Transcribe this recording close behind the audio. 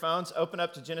Phones, open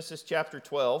up to Genesis chapter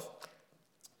 12.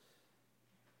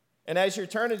 And as you're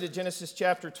turning to Genesis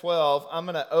chapter 12, I'm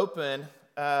going to open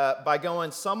by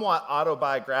going somewhat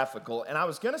autobiographical. And I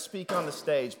was going to speak on the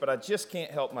stage, but I just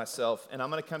can't help myself. And I'm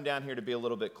going to come down here to be a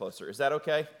little bit closer. Is that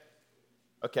okay?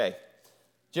 Okay.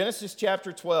 Genesis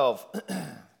chapter 12.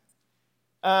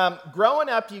 Growing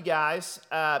up, you guys,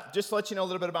 just to let you know a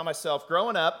little bit about myself.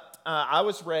 Growing up, I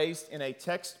was raised in a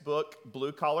textbook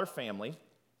blue-collar family.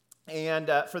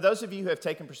 And for those of you who have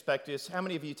taken perspectives, how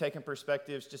many of you have taken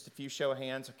perspectives? Just a few show of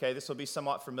hands. Okay, this will be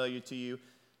somewhat familiar to you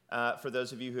for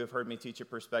those of you who have heard me teach at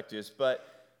perspectives. But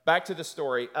back to the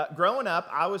story. Growing up,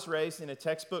 I was raised in a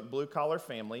textbook blue-collar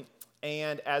family.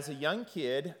 And as a young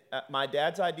kid, my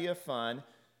dad's idea of fun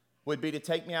would be to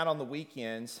take me out on the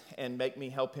weekends and make me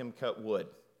help him cut wood.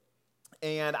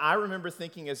 And I remember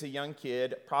thinking as a young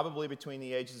kid, probably between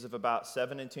the ages of about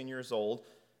 7 and 10 years old,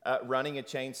 running a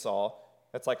chainsaw.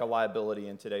 That's like a liability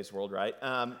in today's world, right?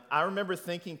 I remember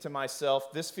thinking to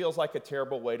myself, this feels like a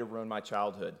terrible way to ruin my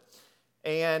childhood.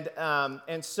 And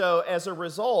so as a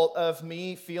result of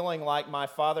me feeling like my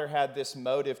father had this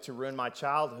motive to ruin my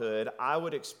childhood, I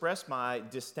would express my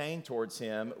disdain towards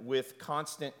him with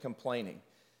constant complaining.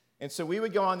 And so we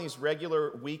would go on these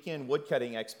regular weekend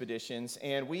woodcutting expeditions,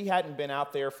 and we hadn't been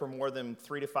out there for more than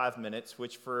 3 to 5 minutes,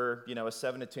 which for, a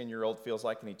 7 to 10-year-old feels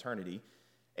like an eternity.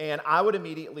 And I would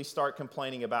immediately start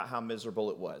complaining about how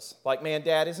miserable it was. Like, man,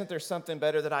 Dad, isn't there something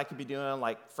better that I could be doing,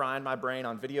 like frying my brain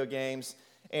on video games?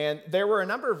 And there were a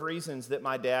number of reasons that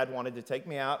my dad wanted to take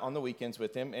me out on the weekends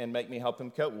with him and make me help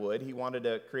him cut wood. He wanted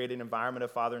to create an environment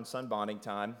of father and son bonding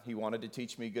time. He wanted to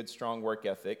teach me good, strong work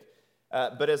ethic.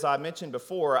 But as I mentioned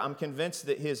before, I'm convinced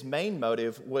that his main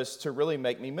motive was to really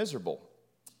make me miserable.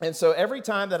 And so every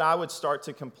time that I would start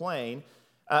to complain,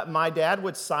 my dad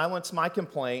would silence my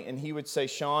complaint, and he would say,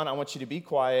 Sean, I want you to be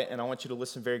quiet, and I want you to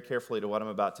listen very carefully to what I'm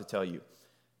about to tell you.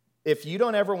 If you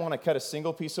don't ever want to cut a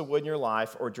single piece of wood in your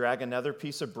life or drag another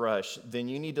piece of brush, then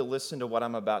you need to listen to what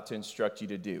I'm about to instruct you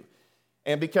to do.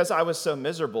 And because I was so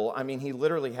miserable, he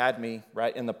literally had me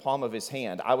right in the palm of his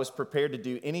hand. I was prepared to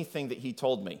do anything that he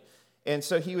told me. And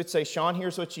so he would say, Sean,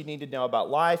 here's what you need to know about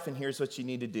life, and here's what you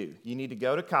need to do. You need to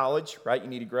go to college, right? You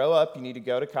need to grow up, you need to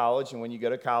go to college, and when you go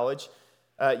to college,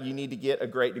 you need to get a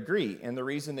great degree. And the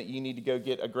reason that you need to go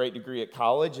get a great degree at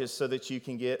college is so that you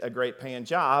can get a great paying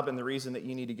job. And the reason that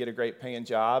you need to get a great paying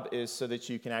job is so that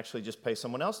you can actually just pay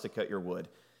someone else to cut your wood.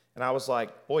 And I was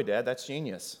like, boy, Dad, that's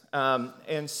genius.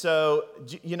 And so,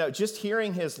 just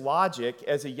hearing his logic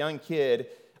as a young kid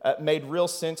made real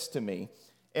sense to me.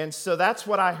 And so that's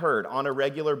what I heard on a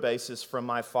regular basis from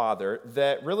my father,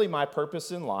 that really my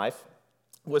purpose in life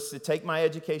was to take my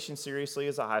education seriously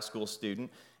as a high school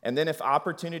student. And then if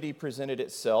opportunity presented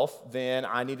itself, then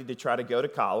I needed to try to go to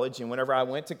college. And whenever I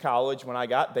went to college, when I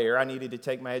got there, I needed to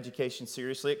take my education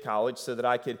seriously at college so that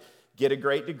I could get a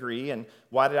great degree. And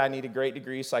why did I need a great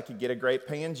degree? So I could get a great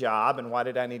paying job. And why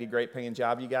did I need a great paying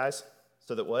job, you guys?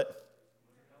 So that what?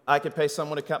 I could pay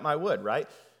someone to cut my wood, right?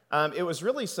 It was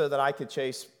really so that I could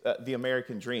chase the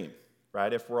American dream,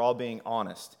 right? If we're all being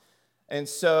honest. And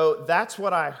so that's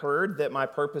what I heard that my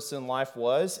purpose in life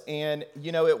was. And,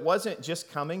 it wasn't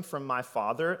just coming from my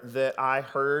father that I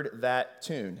heard that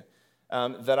tune,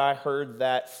 that I heard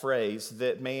that phrase,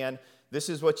 that, man, this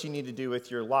is what you need to do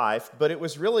with your life. But it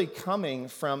was really coming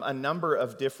from a number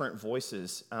of different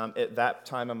voices at that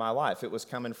time in my life. It was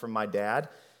coming from my dad.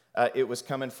 It was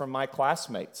coming from my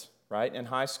classmates, right, in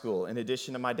high school. In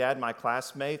addition to my dad and my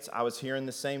classmates, I was hearing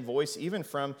the same voice even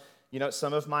from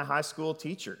some of my high school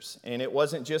teachers. And it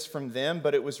wasn't just from them,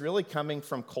 but it was really coming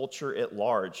from culture at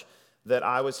large that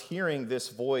I was hearing this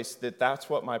voice that that's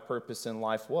what my purpose in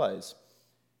life was.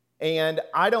 And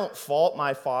I don't fault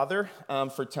my father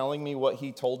for telling me what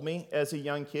he told me as a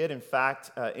young kid. In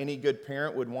fact, any good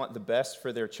parent would want the best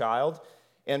for their child.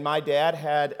 And my dad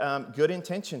had good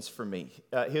intentions for me.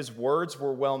 His words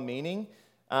were well-meaning.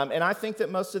 And I think that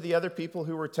most of the other people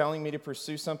who were telling me to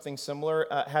pursue something similar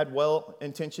had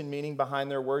well-intentioned meaning behind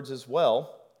their words as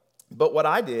well. But what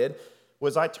I did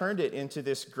was I turned it into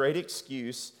this great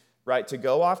excuse, right, to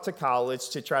go off to college,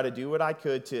 to try to do what I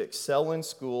could to excel in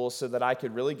school so that I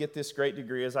could really get this great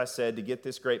degree, as I said, to get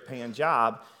this great paying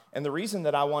job. And the reason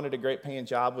that I wanted a great paying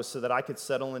job was so that I could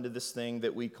settle into this thing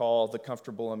that we call the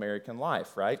comfortable American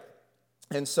life, right?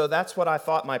 And so that's what I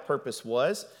thought my purpose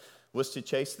was to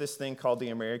chase this thing called the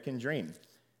American dream.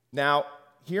 Now,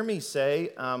 hear me say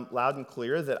loud and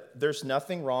clear that there's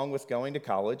nothing wrong with going to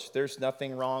college. There's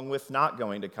nothing wrong with not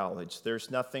going to college.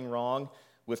 There's nothing wrong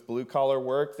with blue-collar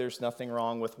work. There's nothing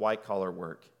wrong with white-collar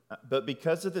work. But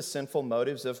because of the sinful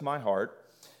motives of my heart,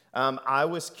 I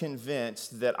was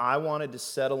convinced that I wanted to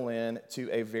settle in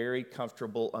to a very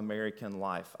comfortable American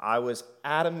life. I was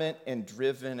adamant and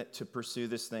driven to pursue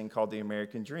this thing called the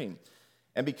American dream.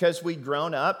 And because we'd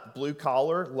grown up, blue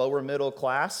collar, lower middle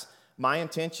class, my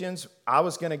intentions, I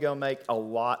was going to go make a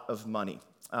lot of money.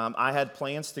 I had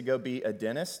plans to go be a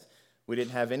dentist. We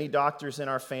didn't have any doctors in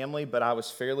our family, but I was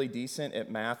fairly decent at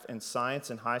math and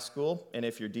science in high school. And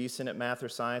if you're decent at math or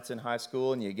science in high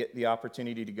school and you get the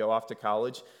opportunity to go off to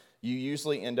college, you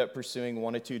usually end up pursuing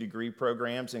 1 or 2 degree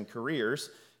programs and careers.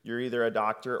 You're either a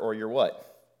doctor or you're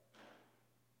what?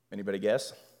 Anybody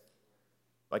guess?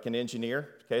 Like an engineer,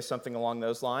 okay, something along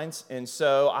those lines. And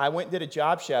so I went and did a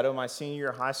job shadow my senior year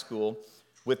of high school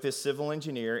with this civil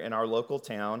engineer in our local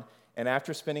town. And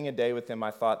after spending a day with him,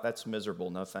 I thought, that's miserable,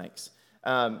 no thanks.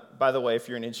 By the way, if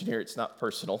you're an engineer, it's not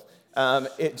personal.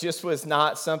 It just was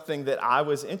not something that I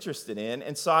was interested in.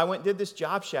 And so I went and did this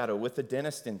job shadow with a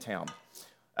dentist in town.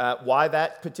 Why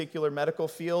that particular medical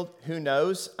field? Who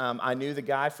knows? I knew the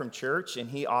guy from church, and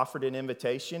he offered an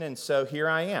invitation. And so here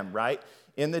I am, right?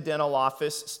 In the dental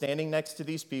office, standing next to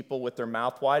these people with their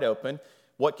mouth wide open.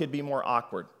 What could be more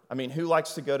awkward? I mean, who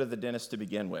likes to go to the dentist to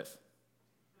begin with?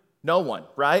 No one,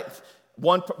 right?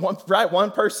 One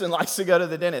person likes to go to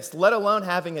the dentist, let alone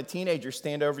having a teenager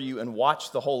stand over you and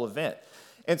watch the whole event.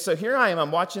 And so here I am,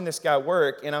 I'm watching this guy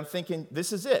work, and I'm thinking,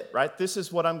 this is it, right? This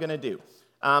is what I'm going to do.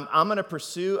 I'm going to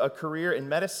pursue a career in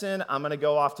medicine. I'm going to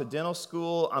go off to dental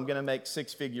school. I'm going to make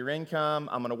 6-figure income.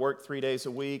 I'm going to work 3 days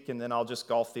a week, and then I'll just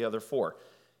golf the other 4.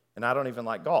 And I don't even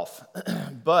like golf.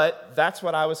 But that's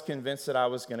what I was convinced that I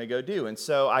was going to go do. And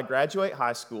so I graduate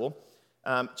high school,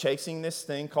 chasing this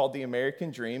thing called the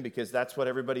American dream, because that's what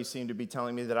everybody seemed to be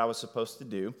telling me that I was supposed to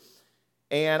do.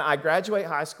 And I graduate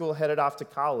high school, headed off to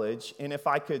college. And if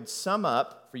I could sum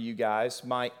up for you guys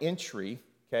my entry,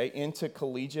 okay, into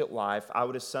collegiate life, I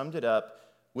would have summed it up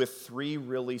with 3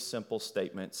 really simple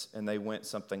statements, and they went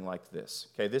something like this.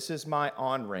 Okay, this is my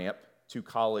on-ramp to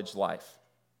college life.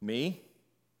 Me,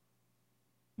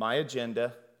 my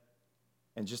agenda,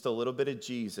 and just a little bit of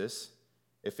Jesus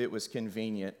if it was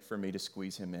convenient for me to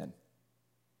squeeze him in.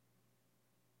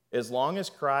 As long as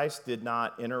Christ did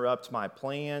not interrupt my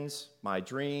plans, my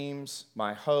dreams,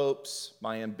 my hopes,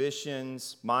 my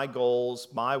ambitions, my goals,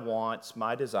 my wants,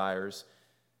 my desires,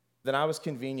 then I was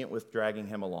convenient with dragging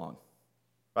him along,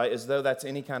 right? As though that's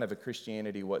any kind of a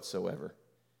Christianity whatsoever.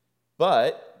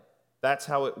 But that's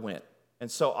how it went. And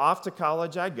so off to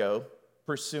college I go,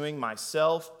 pursuing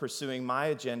myself, pursuing my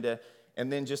agenda,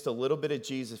 and then just a little bit of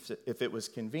Jesus if it was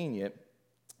convenient.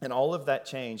 And all of that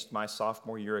changed my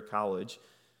sophomore year of college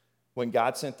when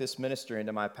God sent this minister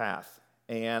into my path.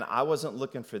 And I wasn't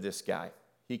looking for this guy.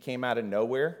 He came out of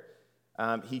nowhere.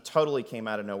 He totally came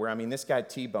out of nowhere. I mean, this guy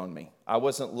T-boned me. I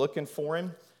wasn't looking for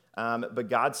him, but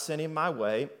God sent him my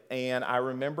way. And I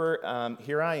remember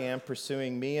here I am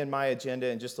pursuing me and my agenda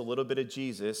and just a little bit of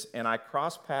Jesus. And I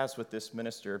crossed paths with this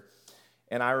minister.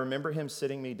 And I remember him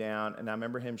sitting me down, and I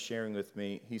remember him sharing with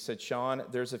me. He said, Sean,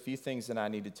 there's a few things that I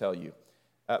need to tell you.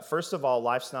 First of all,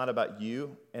 life's not about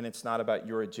you, and it's not about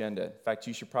your agenda. In fact,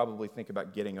 you should probably think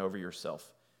about getting over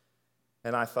yourself.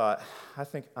 And I thought, I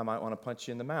think I might want to punch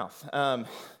you in the mouth. Some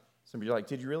of you are like,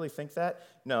 did you really think that?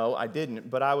 No, I didn't.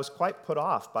 But I was quite put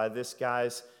off by this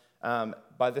guy's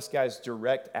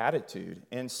direct attitude.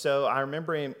 And so I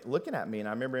remember him looking at me, and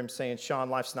I remember him saying, Sean,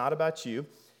 life's not about you,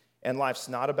 and life's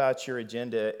not about your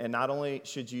agenda. And not only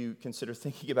should you consider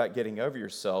thinking about getting over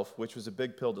yourself, which was a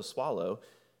big pill to swallow,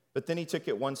 but then he took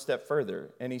it one step further.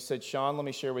 And he said, Sean, let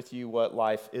me share with you what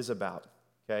life is about,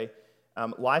 okay?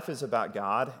 Life is about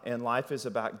God, and life is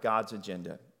about God's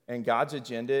agenda. And God's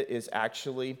agenda is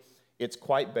actually, it's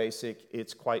quite basic,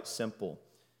 it's quite simple.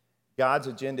 God's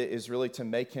agenda is really to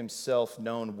make himself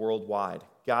known worldwide.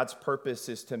 God's purpose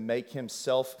is to make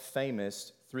himself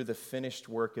famous through the finished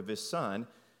work of his Son,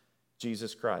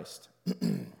 Jesus Christ.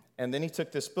 And then he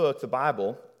took this book, the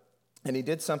Bible, and he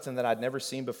did something that I'd never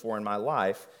seen before in my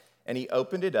life, and he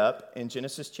opened it up in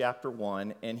Genesis chapter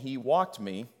 1, and he walked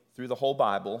me through the whole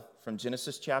Bible, from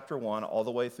Genesis chapter 1 all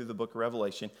the way through the book of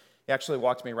Revelation. He actually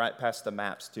walked me right past the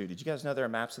maps, too. Did you guys know there are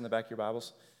maps in the back of your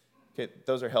Bibles? Okay,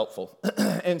 those are helpful.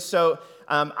 And so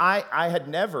I'd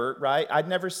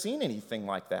never seen anything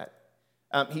like that.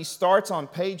 He starts on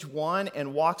page 1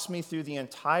 and walks me through the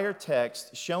entire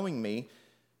text, showing me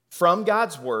from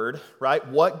God's word, right,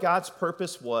 what God's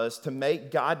purpose was to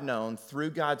make God known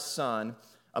through God's Son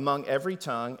among every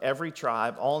tongue, every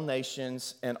tribe, all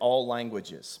nations, and all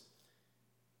languages.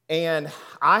 And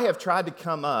I have tried to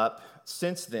come up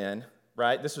since then,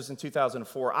 right? This was in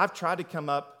 2004. I've tried to come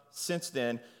up since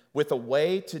then with a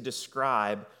way to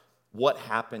describe what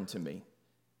happened to me.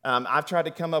 I've tried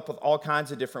to come up with all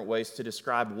kinds of different ways to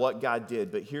describe what God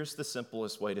did, but here's the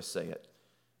simplest way to say it.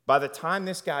 By the time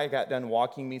this guy got done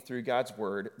walking me through God's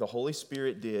word, the Holy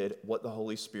Spirit did what the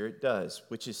Holy Spirit does,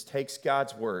 which is takes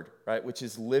God's word, right, which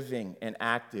is living and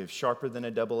active, sharper than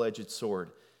a double-edged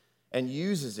sword, and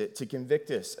uses it to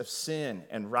convict us of sin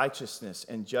and righteousness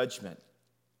and judgment.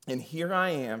 And here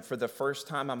I am for the first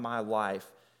time in my life,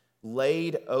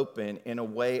 laid open in a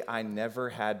way I never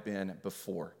had been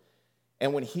before.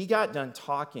 And when he got done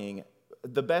talking,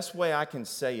 the best way I can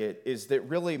say it is that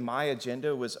really my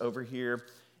agenda was over here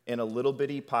in a little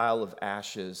bitty pile of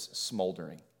ashes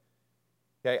smoldering.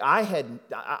 Okay,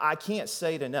 I can't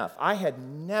say it enough. I'd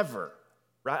never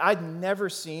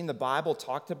seen the Bible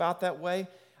talked about that way.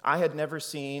 I had never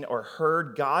seen or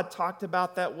heard God talked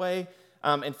about that way.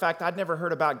 In fact, I'd never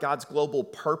heard about God's global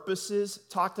purposes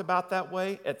talked about that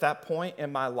way at that point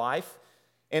in my life.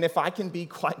 And if I can be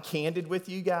quite candid with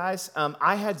you guys,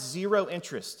 I had zero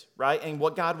interest, right, in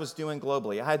what God was doing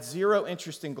globally. I had zero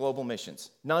interest in global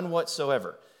missions, none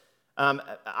whatsoever.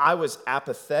 I was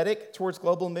apathetic towards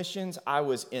global missions. I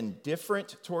was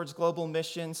indifferent towards global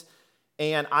missions.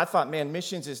 And I thought, man,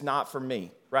 missions is not for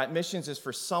me, right? Missions is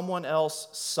for someone else,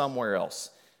 somewhere else.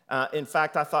 In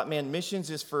fact, I thought, man, missions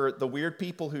is for the weird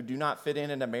people who do not fit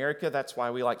in America. That's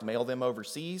why we mail them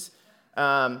overseas.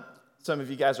 Some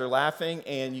of you guys are laughing,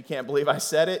 and you can't believe I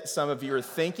said it. Some of you are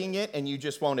thinking it, and you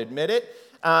just won't admit it.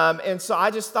 And so I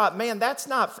just thought, man, that's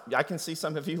not, I can see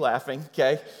some of you laughing,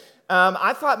 okay?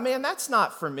 I thought, man, that's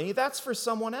not for me. That's for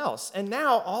someone else. And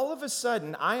now, all of a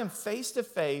sudden, I am face to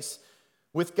face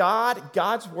with God,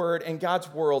 God's word, and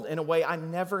God's world in a way I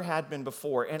never had been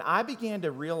before. And I began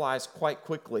to realize quite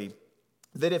quickly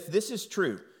that if this is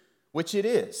true, which it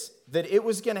is, that it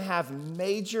was going to have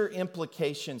major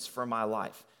implications for my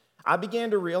life. I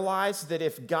began to realize that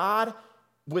if God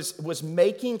was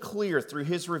making clear through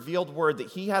his revealed word that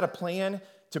he had a plan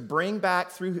to bring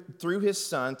back through his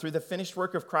son, through the finished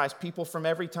work of Christ, people from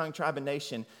every tongue, tribe, and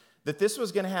nation, that this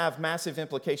was going to have massive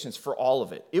implications for all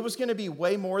of it. It was going to be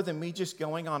way more than me just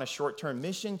going on a short-term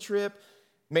mission trip.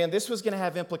 Man, this was going to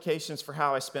have implications for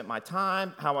how I spent my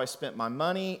time, how I spent my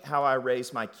money, how I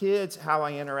raised my kids, how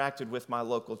I interacted with my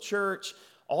local church,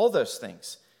 all those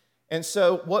things. And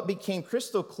so what became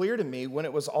crystal clear to me when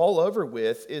it was all over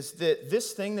with is that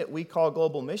this thing that we call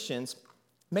global missions,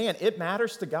 man, it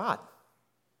matters to God.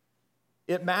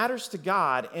 It matters to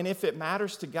God, and if it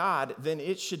matters to God, then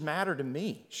it should matter to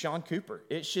me, Sean Cooper.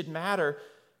 It should matter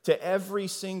to every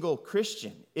single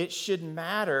Christian. It should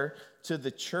matter to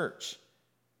the church,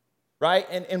 right?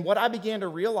 And what I began to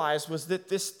realize was that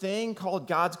this thing called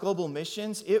God's global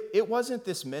missions, it wasn't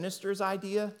this minister's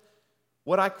idea.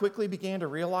 What I quickly began to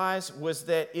realize was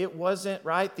that it wasn't,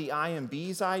 right, the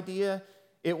IMB's idea.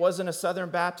 It wasn't a Southern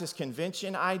Baptist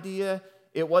Convention idea.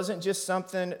 It wasn't just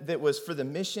something that was for the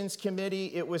missions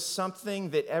committee. It was something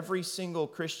that every single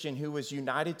Christian who was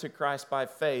united to Christ by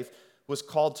faith was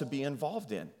called to be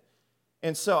involved in.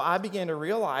 And so I began to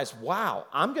realize, wow,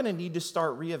 I'm going to need to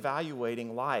start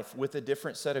reevaluating life with a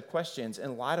different set of questions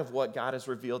in light of what God has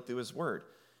revealed through his word.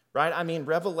 Right? I mean,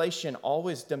 revelation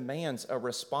always demands a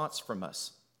response from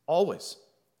us. Always.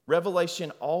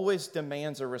 Revelation always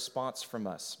demands a response from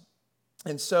us.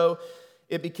 And so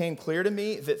it became clear to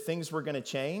me that things were going to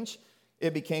change.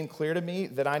 It became clear to me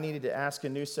that I needed to ask a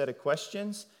new set of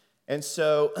questions. And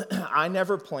so I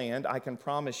never planned, I can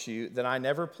promise you, that I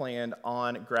never planned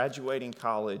on graduating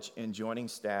college and joining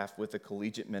staff with a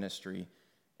collegiate ministry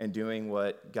and doing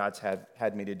what God's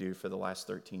had me to do for the last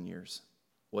 13 years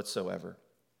whatsoever.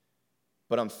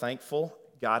 But I'm thankful.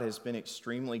 God has been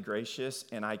extremely gracious,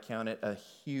 and I count it a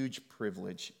huge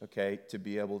privilege, okay, to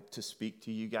be able to speak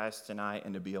to you guys tonight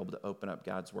and to be able to open up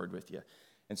God's word with you.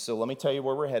 And so let me tell you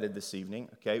where we're headed this evening,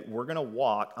 okay? I'm going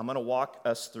to walk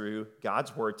us through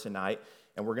God's word tonight,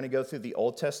 and we're going to go through the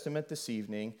Old Testament this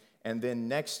evening, and then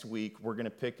next week we're going to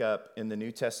pick up in the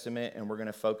New Testament, and we're going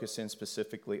to focus in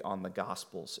specifically on the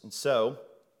Gospels. And so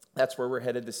that's where we're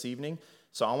headed this evening.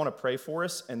 So I want to pray for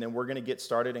us, and then we're going to get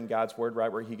started in God's word right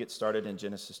where he gets started in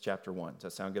Genesis chapter 1. Does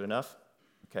that sound good enough?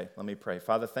 Okay, let me pray.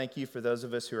 Father, thank you for those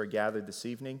of us who are gathered this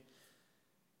evening.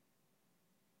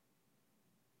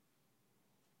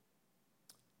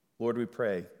 Lord, we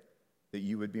pray that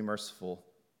you would be merciful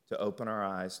to open our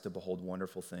eyes to behold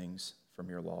wonderful things from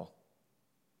your law.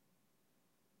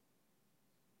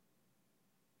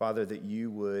 Father, that you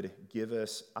would give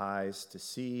us eyes to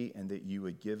see and that you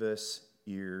would give us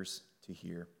ears to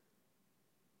hear.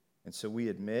 And so we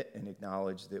admit and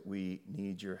acknowledge that we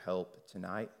need your help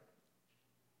tonight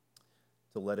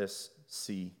to let us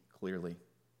see clearly.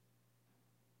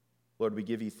 Lord, we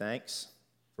give you thanks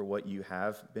for what you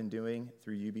have been doing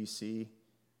through UBC.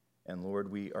 And Lord,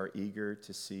 we are eager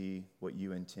to see what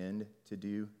you intend to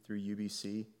do through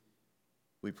UBC.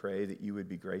 We pray that you would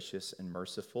be gracious and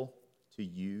merciful to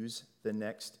use the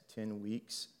next 10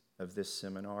 weeks of this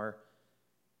seminar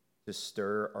to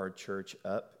stir our church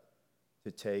up,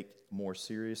 to take more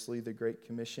seriously the Great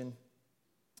Commission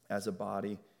as a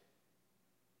body.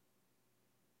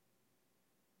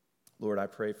 Lord, I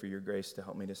pray for your grace to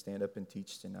help me to stand up and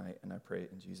teach tonight, and I pray it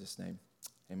in Jesus' name.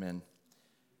 Amen.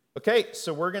 Okay,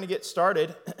 so we're going to get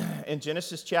started in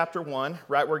Genesis chapter 1,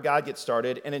 right where God gets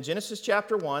started. And in Genesis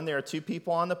chapter 1, there are two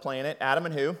people on the planet, Adam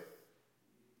and who?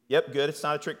 Yep, good. It's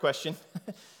not a trick question.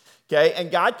 Okay, and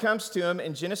God comes to him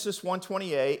in Genesis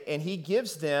 1:28, and he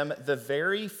gives them the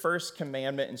very first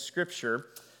commandment in Scripture.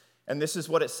 And this is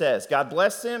what it says. God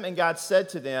blessed them, and God said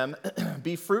to them,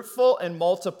 be fruitful and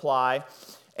multiply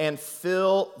and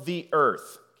fill the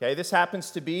earth. Okay, this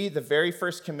happens to be the very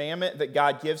first commandment that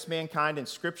God gives mankind in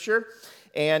Scripture.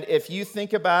 And if you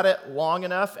think about it long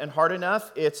enough and hard enough,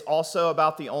 it's also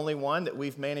about the only one that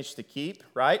we've managed to keep,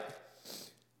 right?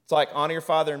 It's like honor your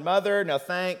father and mother, no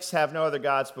thanks, have no other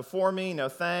gods before me, no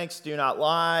thanks, do not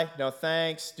lie, no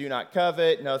thanks, do not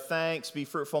covet, no thanks, be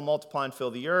fruitful, multiply, and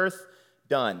fill the earth.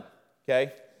 Done,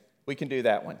 okay? We can do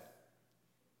that one.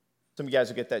 Some of you guys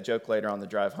will get that joke later on the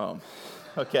drive home,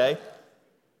 okay?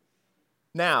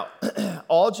 Now,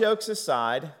 all jokes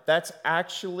aside, that's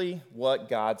actually what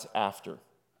God's after,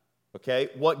 okay?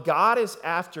 What God is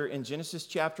after in Genesis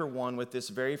chapter 1 with this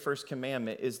very first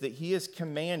commandment is that he is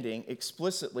commanding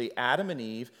explicitly Adam and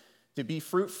Eve to be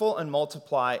fruitful and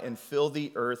multiply and fill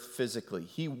the earth physically.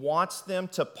 He wants them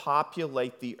to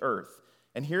populate the earth.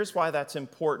 And here's why that's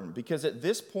important, because at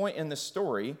this point in the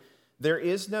story, there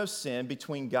is no sin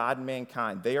between God and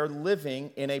mankind. They are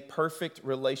living in a perfect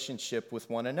relationship with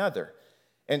one another.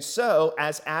 And so,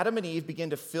 as Adam and Eve begin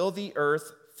to fill the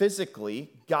earth physically,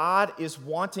 God is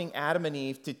wanting Adam and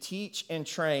Eve to teach and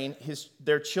train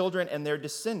their children and their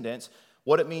descendants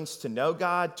what it means to know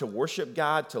God, to worship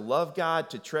God, to love God,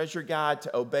 to treasure God,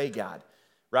 to obey God,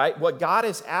 right? What God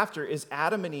is after is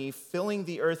Adam and Eve filling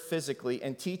the earth physically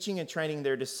and teaching and training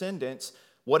their descendants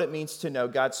what it means to know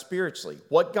God spiritually.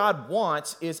 What God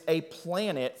wants is a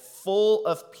planet full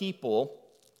of people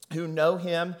who know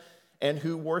him and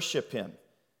who worship him.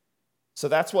 So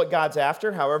that's what God's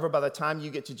after. However, by the time you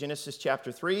get to Genesis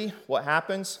chapter 3, what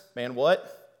happens? Man,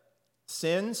 what?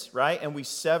 Sins, right? And we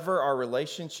sever our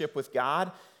relationship with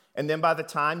God. And then by the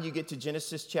time you get to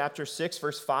Genesis chapter 6,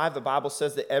 verse 5, the Bible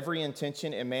says that every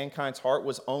intention in mankind's heart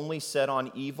was only set on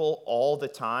evil all the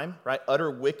time, right? Utter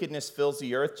wickedness fills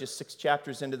the earth, just 6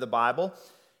 chapters into the Bible.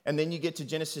 And then you get to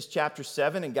Genesis chapter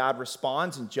 7, and God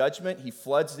responds in judgment. He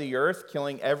floods the earth,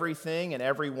 killing everything and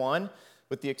everyone,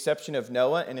 with the exception of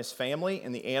Noah and his family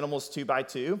and the animals 2 by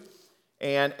 2.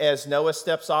 And as Noah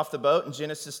steps off the boat in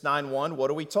Genesis 9:1, what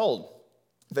are we told?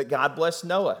 That God blessed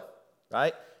Noah,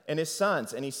 right? And his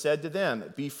sons. And he said to them,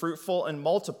 be fruitful and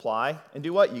multiply. And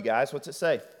do what, you guys? What's it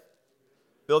say?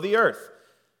 Fill the earth.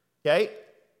 Okay?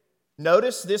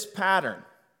 Notice this pattern,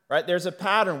 right? There's a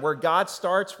pattern where God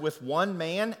starts with one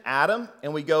man, Adam,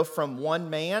 and we go from one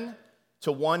man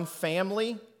to one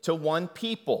family to one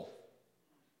people.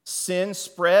 Sin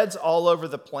spreads all over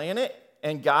the planet,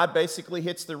 and God basically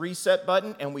hits the reset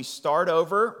button, and we start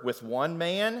over with one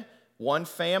man, one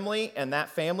family, and that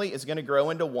family is going to grow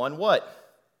into one what?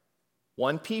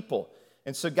 One people.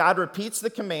 And so God repeats the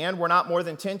command. We're not more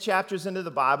than 10 chapters into the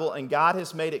Bible, and God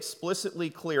has made explicitly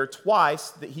clear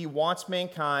twice that he wants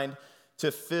mankind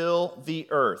to fill the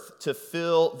earth, to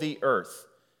fill the earth.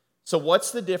 So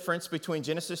what's the difference between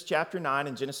Genesis chapter 9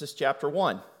 and Genesis chapter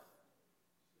 1?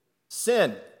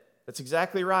 Sin. That's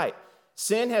exactly right.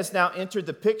 Sin has now entered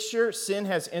the picture. Sin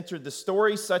has entered the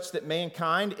story such that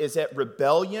mankind is at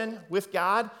rebellion with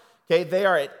God. Okay, they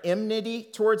are at enmity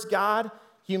towards God.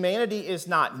 Humanity is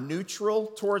not neutral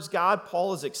towards God.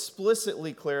 Paul is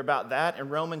explicitly clear about that in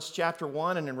Romans chapter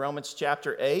 1 and in Romans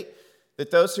chapter 8,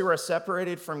 that those who are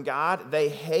separated from God, they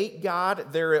hate God,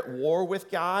 they're at war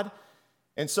with God.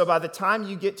 And so by the time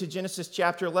you get to Genesis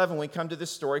chapter 11, we come to this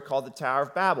story called the Tower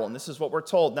of Babel. And this is what we're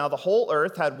told. Now, the whole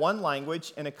earth had one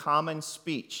language and a common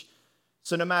speech.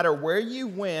 So no matter where you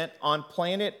went on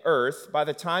planet Earth, by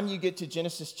the time you get to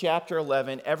Genesis chapter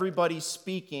 11, everybody's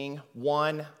speaking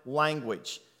one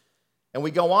language. And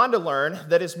we go on to learn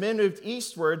that as men moved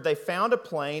eastward, they found a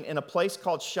plain in a place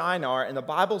called Shinar, and the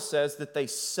Bible says that they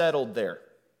settled there.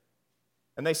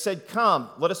 And they said, come,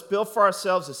 let us build for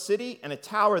ourselves a city and a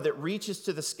tower that reaches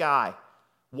to the sky.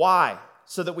 Why?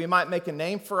 So that we might make a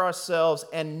name for ourselves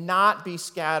and not be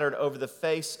scattered over the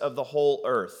face of the whole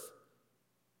earth.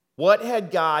 What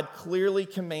had God clearly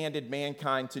commanded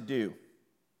mankind to do?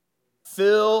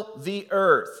 Fill the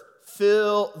earth.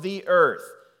 Fill the earth.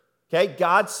 Okay,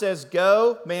 God says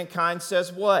go, mankind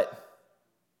says what?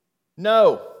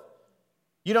 No.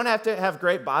 You don't have to have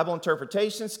great Bible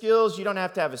interpretation skills. You don't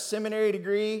have to have a seminary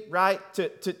degree, right,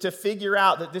 to figure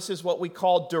out that this is what we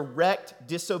call direct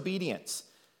disobedience.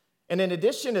 And in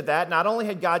addition to that, not only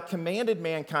had God commanded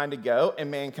mankind to go, and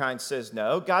mankind says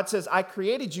no, God says, I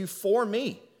created you for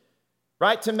me,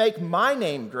 right, to make my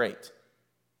name great.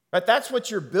 Right, that's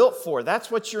what you're built for. That's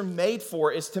what you're made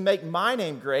for, is to make my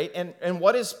name great. And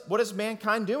what is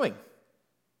mankind doing?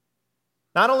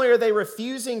 Not only are they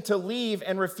refusing to leave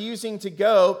and refusing to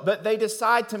go, but they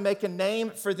decide to make a name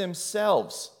for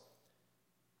themselves.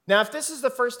 Now, if this is the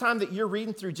first time that you're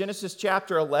reading through Genesis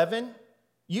chapter 11,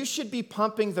 you should be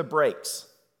pumping the brakes,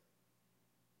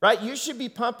 right? You should be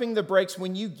pumping the brakes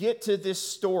when you get to this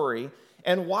story.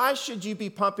 And why should you be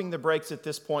pumping the brakes at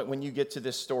this point when you get to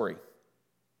this story?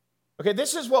 Okay,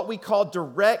 this is what we call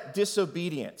direct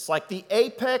disobedience, like the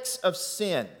apex of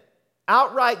sin,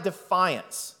 outright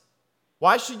defiance.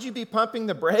 Why should you be pumping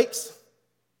the brakes?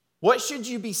 What should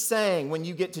you be saying when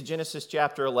you get to Genesis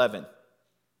chapter 11?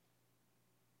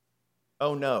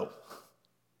 Oh no.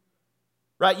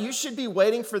 Right? You should be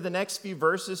waiting for the next few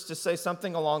verses to say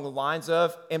something along the lines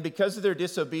of, and because of their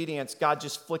disobedience, God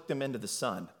just flicked them into the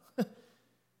sun.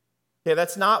 Okay,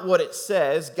 that's not what it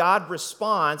says. God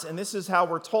responds, and this is how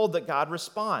we're told that God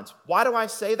responds. Why do I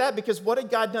say that? Because what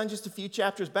had God done just a few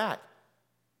chapters back?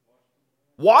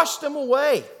 Washed them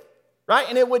away. Right?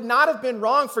 And it would not have been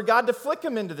wrong for God to flick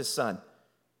him into the sun.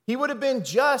 He would have been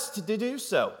just to do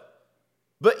so.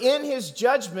 But in his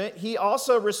judgment, he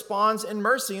also responds in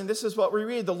mercy. And this is what we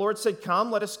read. The Lord said,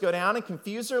 come, let us go down and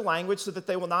confuse their language so that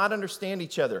they will not understand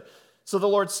each other. So the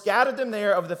Lord scattered them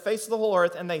there over the face of the whole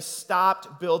earth, and they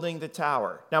stopped building the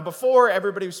tower. Now, before,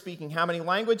 everybody was speaking how many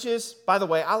languages? By the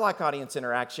way, I like audience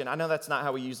interaction. I know that's not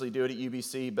how we usually do it at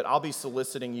UBC, but I'll be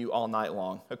soliciting you all night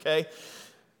long, okay?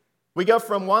 We go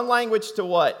from one language to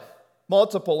what?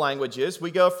 Multiple languages. We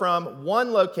go from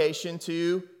one location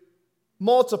to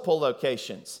multiple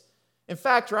locations. In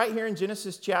fact, right here in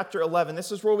Genesis chapter 11,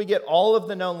 this is where we get all of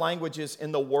the known languages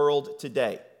in the world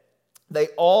today. They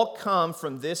all come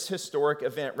from this historic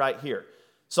event right here.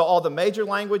 So all the major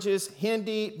languages,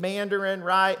 Hindi, Mandarin,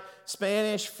 right?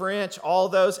 Spanish, French, all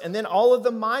those, and then all of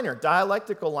the minor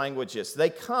dialectical languages, they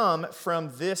come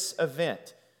from this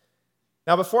event.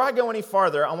 Now, before I go any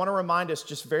farther, I want to remind us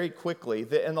just very quickly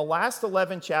that in the last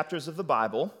 11 chapters of the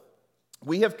Bible,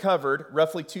 we have covered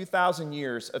roughly 2,000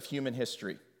 years of human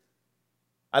history.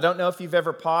 I don't know if you've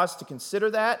ever paused to consider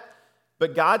that,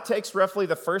 but God takes roughly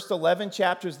the first 11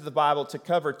 chapters of the Bible to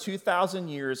cover 2,000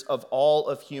 years of all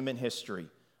of human history.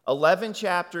 11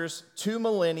 chapters, 2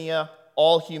 millennia,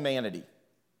 all humanity.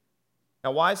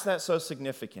 Now, why is that so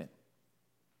significant?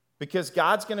 Because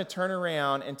God's going to turn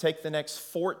around and take the next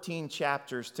 14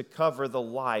 chapters to cover the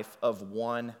life of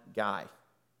one guy.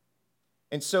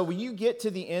 And so when you get to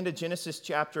the end of Genesis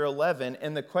chapter 11,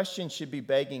 and the question should be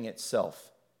begging itself,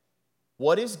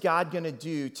 what is God going to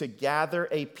do to gather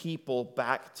a people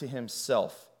back to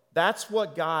himself? That's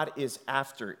what God is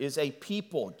after, is a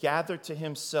people gathered to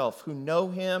himself who know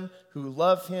him, who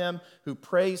love him, who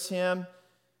praise him.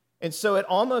 And so it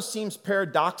almost seems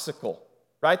paradoxical.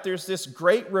 Right? There's this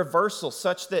great reversal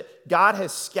such that God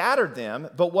has scattered them,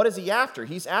 but what is he after?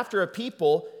 He's after a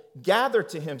people gathered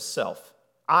to himself.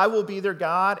 I will be their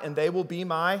God, and they will be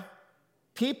my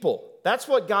people. That's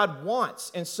what God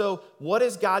wants. And so what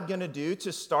is God going to do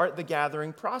to start the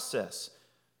gathering process?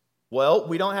 Well,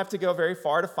 we don't have to go very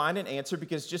far to find an answer,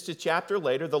 because just a chapter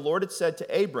later, the Lord had said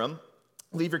to Abram,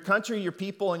 leave your country, your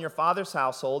people, and your father's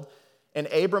household, and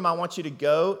Abram, I want you to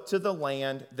go to the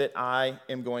land that I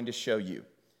am going to show you.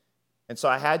 And so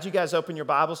I had you guys open your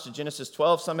Bibles to Genesis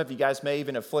 12. Some of you guys may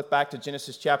even have flipped back to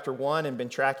Genesis chapter 1 and been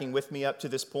tracking with me up to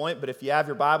this point. But if you have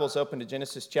your Bibles open to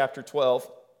Genesis chapter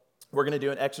 12, we're going to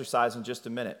do an exercise in just a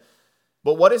minute.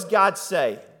 But what does God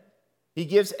say? He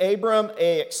gives Abram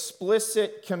an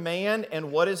explicit command.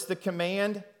 And what is the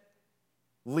command?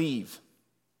 Leave.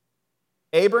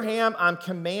 Abraham, I'm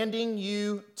commanding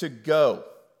you to go.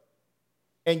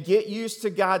 And get used to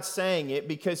God saying it,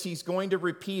 because he's going to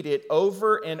repeat it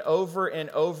over and over and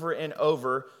over and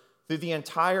over through the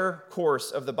entire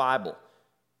course of the Bible.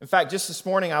 In fact, just this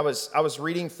morning I was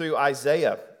reading through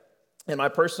Isaiah in my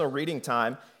personal reading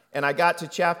time, and I got to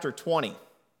chapter 20,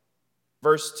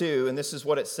 verse 2, and this is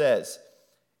what it says.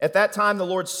 At that time the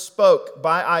Lord spoke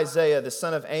by Isaiah, the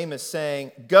son of Amos,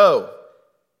 saying, go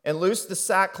and loose the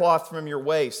sackcloth from your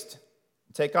waist,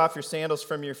 take off your sandals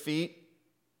from your feet.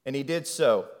 And he did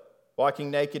so.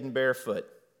 walking naked and barefoot.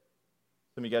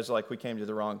 Some of you guys are like, we came to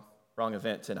the wrong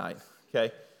event tonight,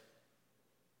 okay?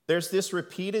 There's this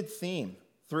repeated theme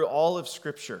through all of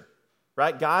Scripture,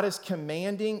 right? God is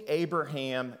commanding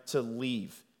Abraham to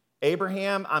leave.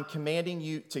 Abraham, I'm commanding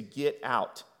you to get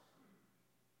out.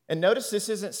 And notice this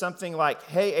isn't something like,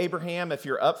 hey, Abraham, if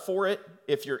you're up for it,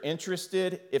 if you're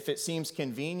interested, if it seems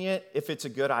convenient, if it's a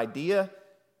good idea.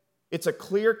 It's a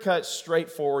clear-cut,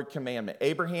 straightforward commandment.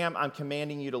 Abraham, I'm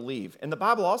commanding you to leave. And the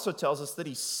Bible also tells us that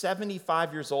he's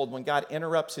 75 years old when God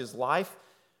interrupts his life,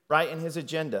 right, in his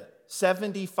agenda.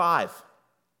 75.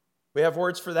 We have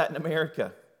words for that in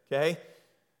America, okay?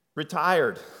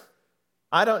 Retired.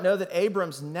 I don't know that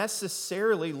Abram's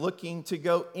necessarily looking to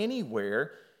go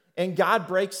anywhere, and God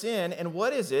breaks in, and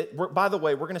what is it? By the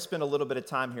way, we're going to spend a little bit of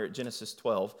time here at Genesis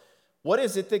 12. What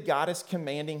is it that God is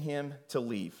commanding him to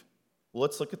leave? Well,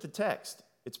 let's look at the text.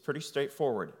 It's pretty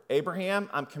straightforward. Abraham,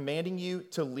 I'm commanding you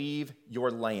to leave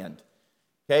your land.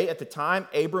 Okay, at the time,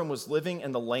 Abram was living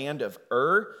in the land of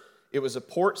Ur. It was a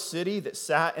port city that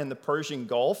sat in the Persian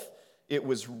Gulf. It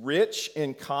was rich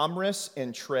in commerce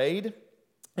and trade,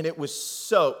 and it was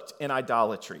soaked in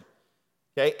idolatry.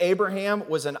 Okay, Abraham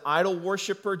was an idol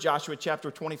worshiper, Joshua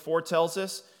chapter 24 tells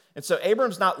us. And so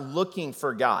Abram's not looking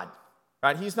for God,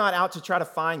 right? He's not out to try to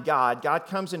find God. God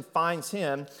comes and finds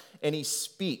him, and he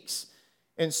speaks.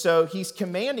 And so he's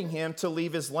commanding him to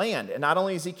leave his land. And not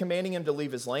only is he commanding him to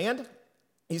leave his land,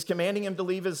 he's commanding him to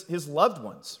leave his loved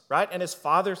ones, right? And his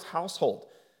father's household,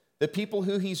 the people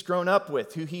who he's grown up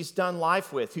with, who he's done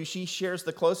life with, who she shares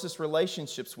the closest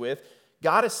relationships with.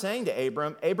 God is saying to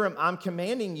Abram, I'm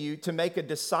commanding you to make a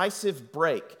decisive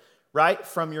break, right,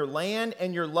 from your land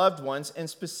and your loved ones, and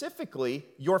specifically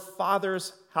your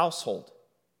father's household.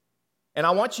 And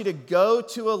I want you to go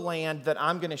to a land that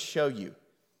I'm going to show you.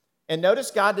 And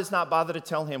notice God does not bother to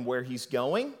tell him where he's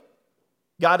going.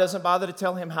 God doesn't bother to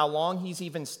tell him how long he's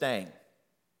even staying.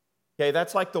 Okay,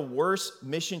 that's like the worst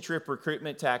mission trip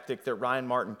recruitment tactic that Ryan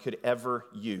Martin could ever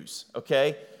use,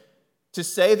 okay? To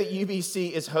say that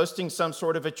UBC is hosting some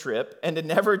sort of a trip and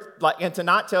to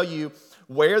not tell you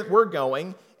where we're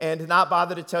going and to not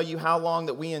bother to tell you how long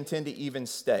that we intend to even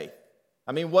stay.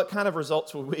 I mean, what kind of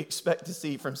results would we expect to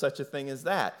see from such a thing as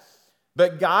that?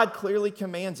 But God clearly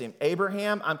commands him,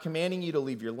 Abraham, I'm commanding you to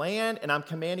leave your land, and I'm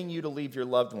commanding you to leave your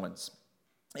loved ones.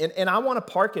 And I want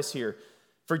to park us here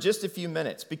for just a few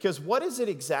minutes, because what is it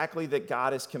exactly that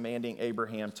God is commanding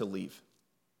Abraham to leave?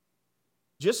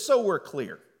 Just so we're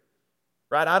clear,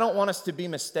 right? I don't want us to be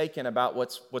mistaken about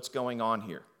what's going on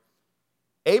here.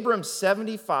 Abram's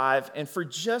 75, and for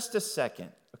just a second,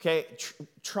 okay,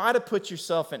 try to put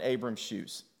yourself in Abram's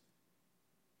shoes.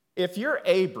 If you're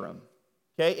Abram,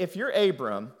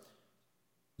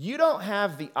 you don't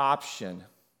have the option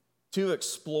to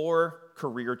explore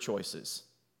career choices.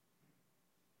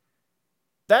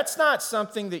 That's not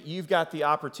something that you've got the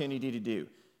opportunity to do.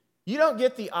 You don't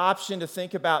get the option to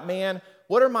think about, man,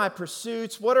 what are my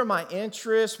pursuits? What are my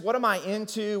interests? What am I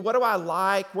into? What do I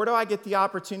like? Where do I get the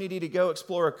opportunity to go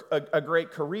explore a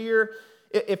great career?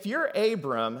 If you're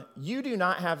Abram, you do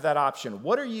not have that option.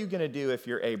 What are you going to do if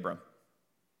you're Abram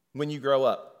when you grow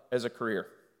up as a career?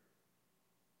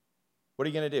 What are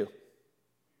you going to do?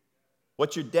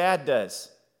 What your dad does.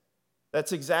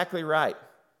 That's exactly right.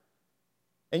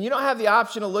 And you don't have the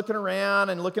option of looking around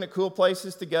and looking at cool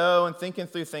places to go and thinking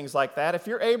through things like that. If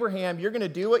you're Abraham, you're going to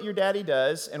do what your daddy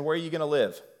does, and where are you going to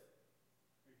live?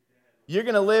 You're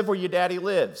going to live where your daddy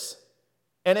lives.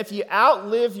 And if you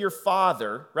outlive your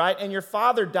father, right, and your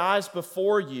father dies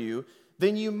before you,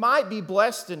 then you might be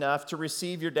blessed enough to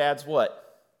receive your dad's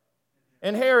what?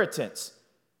 Inheritance.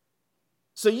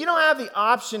 So you don't have the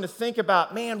option to think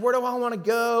about, man, where do I want to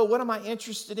go? What am I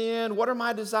interested in? What are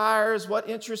my desires? What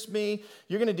interests me?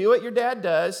 You're going to do what your dad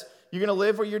does. You're going to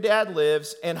live where your dad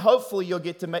lives, and hopefully you'll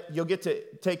get to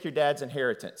take your dad's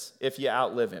inheritance if you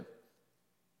outlive him.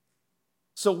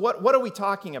 So what are we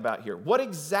talking about here? What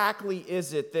exactly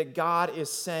is it that God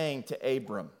is saying to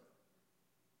Abram?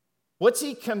 What's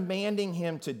he commanding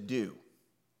him to do?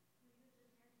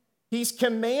 He's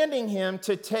commanding him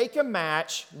to take a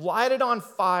match, light it on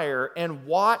fire, and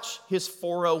watch his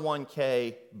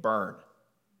 401k burn.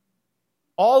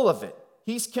 All of it.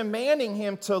 He's commanding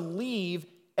him to leave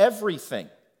everything.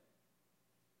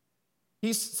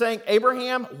 He's saying,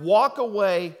 Abraham, walk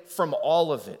away from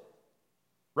all of it.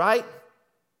 Right?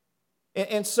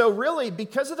 And so really,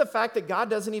 because of the fact that God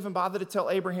doesn't even bother to tell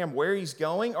Abraham where he's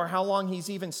going or how long he's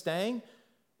even staying,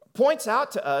 points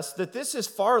out to us that this is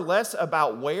far less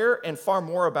about where and far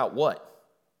more about what?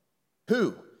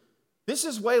 Who? This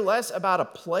is way less about a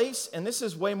place, and this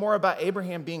is way more about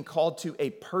Abraham being called to a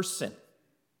person.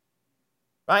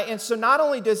 right? And so not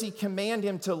only does he command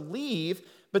him to leave,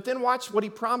 but then watch what he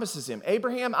promises him.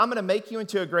 Abraham, I'm going to make you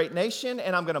into a great nation,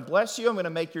 and I'm going to bless you. I'm going to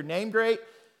make your name great,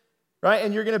 right?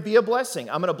 And you're going to be a blessing.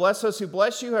 I'm going to bless those who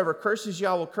bless you. Whoever curses you,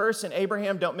 I will curse. And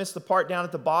Abraham, don't miss the part down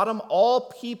at the bottom.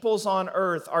 All peoples on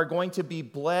earth are going to be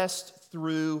blessed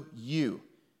through you.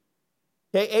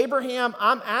 Okay, Abraham,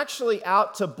 I'm actually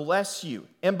out to bless you.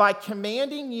 And by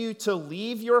commanding you to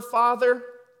leave your father,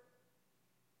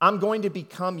 I'm going to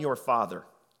become your father.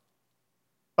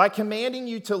 By commanding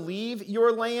you to leave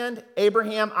your land,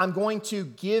 Abraham, I'm going to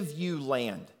give you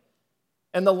land.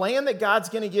 And the land that God's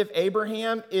going to give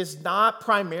Abraham is not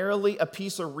primarily a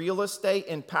piece of real estate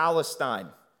in Palestine.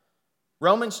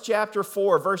 Romans chapter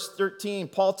 4, verse 13,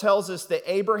 Paul tells us that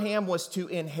Abraham was to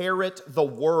inherit the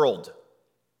world.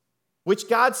 Which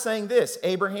God's saying this,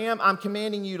 Abraham, I'm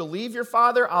commanding you to leave your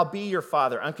father, I'll be your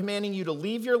father. I'm commanding you to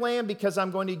leave your land because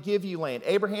I'm going to give you land.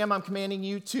 Abraham, I'm commanding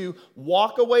you to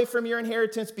walk away from your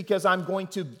inheritance because I'm going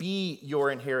to be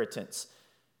your inheritance.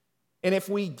 And if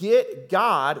we get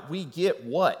God, we get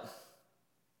what?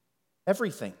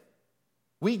 Everything.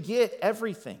 We get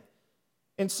everything.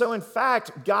 And so in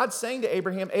fact, God's saying to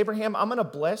Abraham, Abraham, I'm going to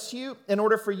bless you in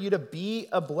order for you to be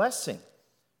a blessing.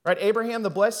 Right, Abraham,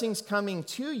 the blessing's coming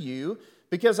to you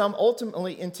because I'm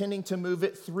ultimately intending to move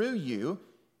it through you.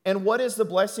 And what is the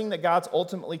blessing that God's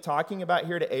ultimately talking about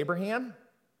here to Abraham?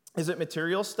 Is it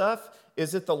material stuff?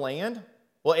 Is it the land?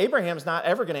 Well, Abraham's not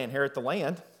ever going to inherit the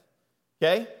land,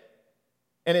 okay?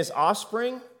 And his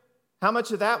offspring, how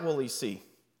much of that will he see?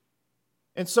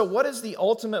 And so what is the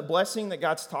ultimate blessing that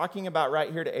God's talking about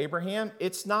right here to Abraham?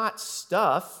 It's not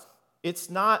stuff.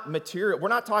 It's not material. We're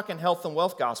not talking health and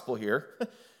wealth gospel here.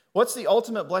 What's the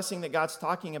ultimate blessing that God's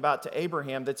talking about to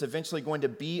Abraham that's eventually going to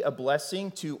be a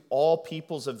blessing to all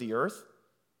peoples of the earth?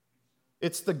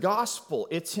 It's the gospel.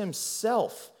 It's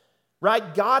himself,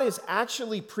 right? God is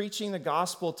actually preaching the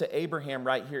gospel to Abraham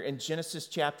right here in Genesis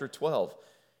chapter 12.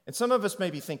 And some of us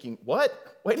may be thinking,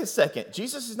 what? Wait a second.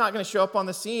 Jesus is not going to show up on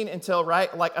the scene until,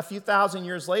 right, like a few thousand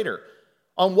years later.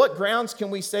 On what grounds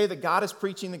can we say that God is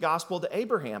preaching the gospel to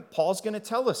Abraham? Paul's going to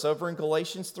tell us over in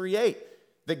Galatians 3:8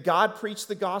 that God preached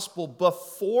the gospel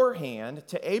beforehand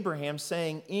to Abraham,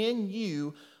 saying, in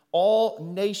you all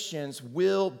nations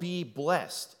will be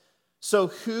blessed. So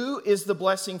who is the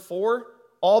blessing for?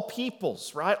 All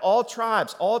peoples, right? All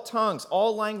tribes, all tongues,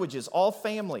 all languages, all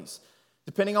families.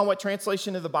 Depending on what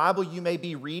translation of the Bible you may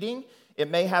be reading, it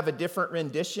may have a different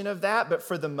rendition of that, but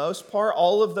for the most part,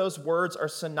 all of those words are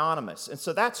synonymous. And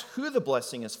so that's who the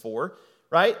blessing is for,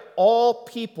 right? All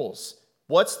peoples.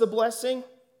 What's the blessing?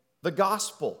 The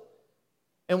gospel.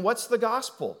 And what's the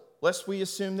gospel? Lest we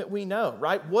assume that we know,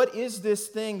 right? What is this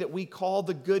thing that we call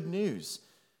the good news?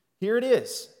 Here it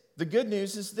is. The good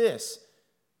news is this,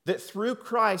 that through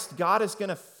Christ, God is going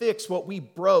to fix what we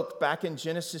broke back in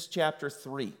Genesis chapter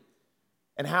 3.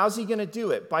 And how's he going to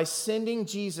do it? By sending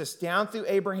Jesus down through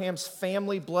Abraham's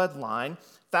family bloodline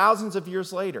thousands of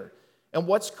years later. And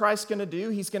what's Christ going to do?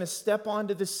 He's going to step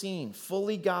onto the scene,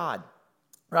 fully God,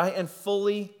 right? And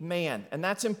fully man. And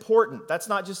that's important. That's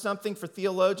not just something for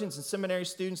theologians and seminary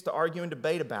students to argue and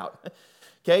debate about.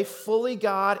 Okay, fully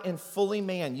God and fully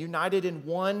man, united in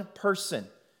one person.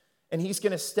 And he's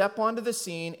going to step onto the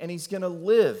scene and he's going to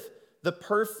live the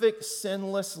perfect,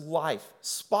 sinless life,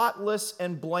 spotless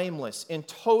and blameless, in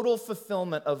total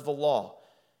fulfillment of the law,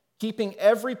 keeping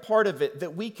every part of it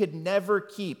that we could never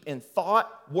keep in thought,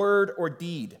 word, or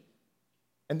deed.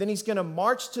 And then he's going to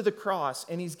march to the cross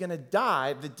and he's going to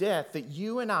die the death that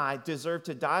you and I deserve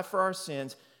to die for our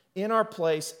sins in our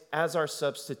place as our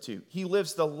substitute. He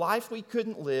lives the life we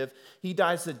couldn't live. He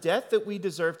dies the death that we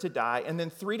deserve to die. And then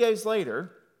 3 days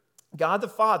later, God the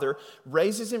Father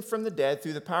raises him from the dead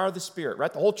through the power of the Spirit,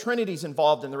 right? The whole Trinity's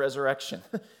involved in the resurrection.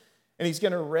 And he's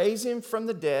going to raise him from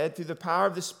the dead through the power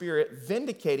of the Spirit,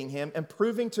 vindicating him and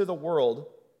proving to the world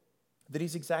that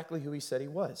he's exactly who he said he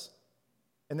was.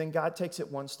 And then God takes it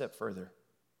one step further.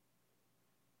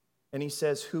 And he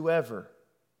says, whoever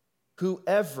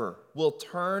will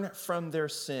turn from their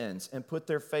sins and put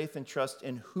their faith and trust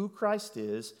in who Christ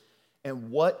is and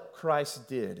what Christ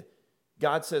did,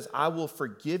 God says, I will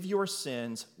forgive your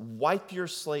sins, wipe your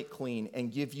slate clean,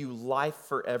 and give you life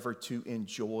forever to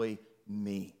enjoy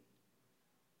me.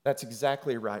 That's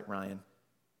exactly right, Ryan.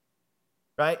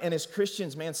 Right? And as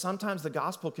Christians, man, sometimes the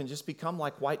gospel can just become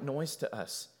like white noise to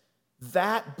us.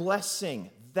 That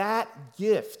blessing, that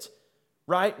gift,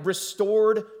 right?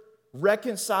 Restored,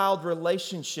 reconciled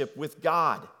relationship with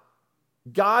God.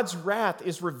 God's wrath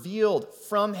is revealed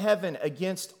from heaven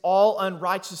against all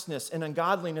unrighteousness and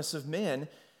ungodliness of men.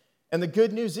 And the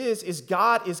good news is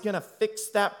God is going to fix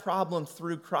that problem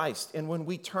through Christ. And when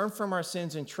we turn from our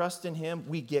sins and trust in him,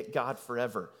 we get God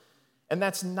forever. And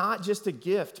that's not just a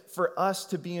gift for us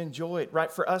to be enjoyed,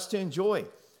 right? For us to enjoy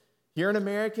here in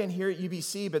America and here at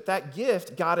UBC. But that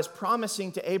gift God is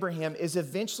promising to Abraham is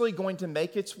eventually going to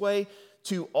make its way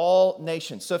to all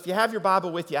nations. So if you have your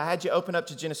Bible with you, I had you open up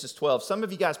to Genesis 12. Some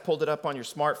of you guys pulled it up on your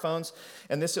smartphones,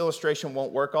 and this illustration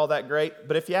won't work all that great.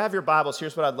 But if you have your Bibles,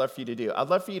 here's what I'd love for you to do. I'd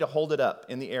love for you to hold it up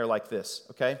in the air like this,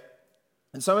 okay?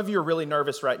 And some of you are really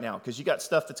nervous right now because you got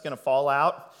stuff that's going to fall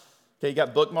out. Okay, you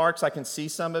got bookmarks. I can see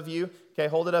some of you. Okay,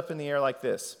 hold it up in the air like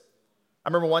this. I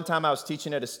remember one time I was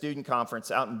teaching at a student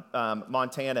conference out in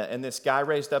Montana, and this guy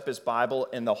raised up his Bible,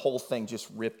 and the whole thing just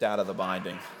ripped out of the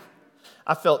binding.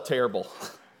 I felt terrible.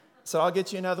 So I'll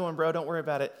get you another one, bro. Don't worry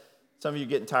about it. Some of you are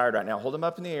getting tired right now. Hold them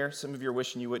up in the air. Some of you are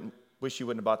wish you wouldn't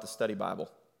have bought the study Bible.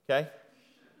 Okay?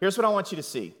 Here's what I want you to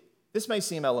see. This may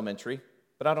seem elementary,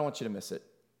 but I don't want you to miss it.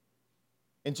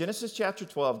 In Genesis chapter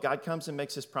 12, God comes and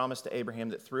makes his promise to Abraham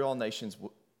that through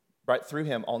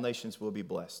him, all nations will be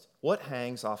blessed. What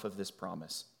hangs off of this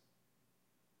promise?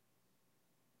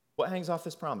 What hangs off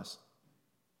this promise?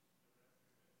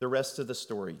 The rest of the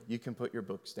story. You can put your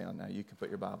books down now. You can put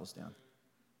your Bibles down.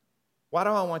 Why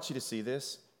do I want you to see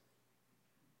this?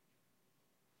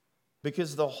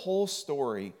 Because the whole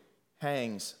story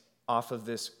hangs off of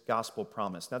this gospel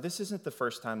promise. Now, this isn't the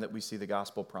first time that we see the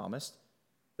gospel promised.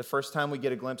 The first time we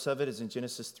get a glimpse of it is in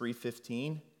Genesis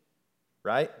 3:15,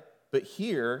 right? But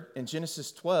here in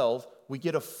Genesis 12, we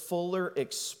get a fuller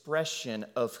expression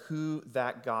of who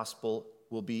that gospel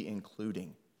will be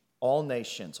including. All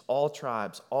nations, all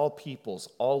tribes, all peoples,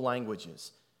 all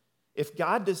languages. If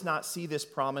God does not see this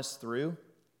promise through,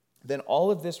 then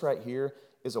all of this right here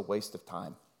is a waste of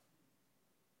time.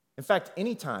 In fact,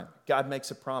 anytime God makes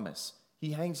a promise,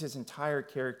 he hangs his entire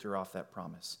character off that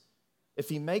promise. If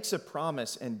he makes a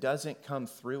promise and doesn't come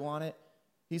through on it,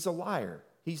 he's a liar.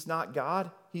 He's not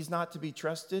God, he's not to be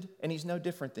trusted, and he's no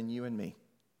different than you and me.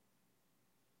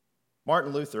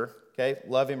 Martin Luther, okay,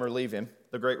 love him or leave him,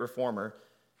 the great reformer,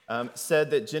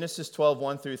 said that Genesis 12,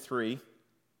 1 through 3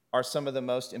 are some of the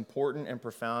most important and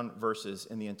profound verses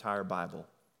in the entire Bible.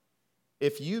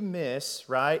 If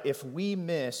we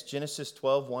miss Genesis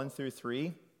 12, 1 through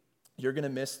 3, you're going to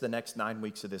miss the next 9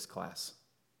 weeks of this class.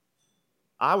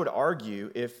 I would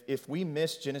argue if we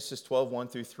miss Genesis 12, 1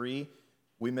 through 3,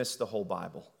 we miss the whole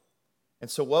Bible.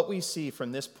 And so what we see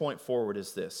from this point forward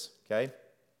is this, okay?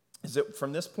 Is that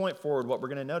from this point forward, what we're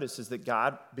going to notice is that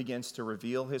God begins to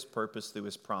reveal his purpose through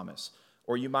his promise.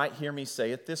 Or you might hear me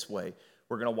say it this way.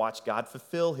 We're going to watch God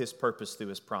fulfill his purpose through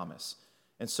his promise.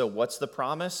 And so what's the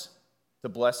promise? To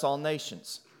bless all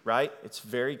nations, right? It's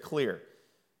very clear.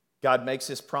 God makes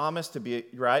his promise to be,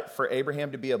 right, for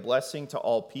Abraham to be a blessing to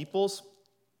all peoples.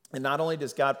 And not only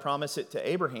does God promise it to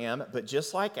Abraham, but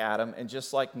just like Adam and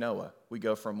just like Noah, we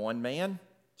go from one man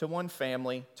to one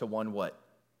family to one what?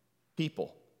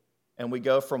 People. And we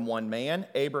go from one man,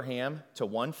 Abraham, to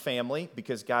one family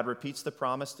because God repeats the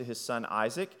promise to his son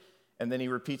Isaac, and then he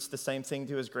repeats the same thing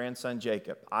to his grandson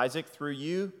Jacob. Isaac, through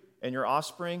you and your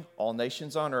offspring, all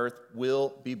nations on earth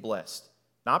will be blessed.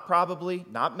 Not probably,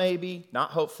 not maybe,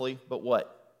 not hopefully, but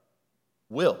what?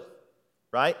 Will,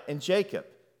 right? And Jacob,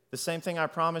 the same thing I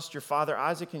promised your father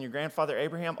Isaac and your grandfather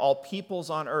Abraham, all peoples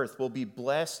on earth will be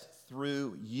blessed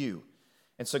through you.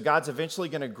 And so God's eventually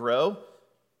going to grow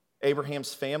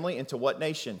Abraham's family into what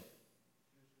nation?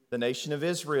 The nation of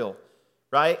Israel,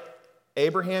 right?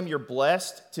 Abraham, you're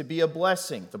blessed to be a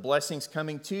blessing. The blessing's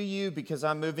coming to you because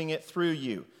I'm moving it through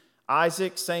you.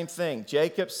 Isaac, same thing.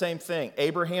 Jacob, same thing.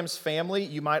 Abraham's family,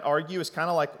 you might argue, is kind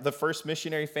of like the first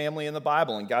missionary family in the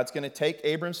Bible. And God's going to take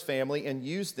Abram's family and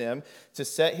use them to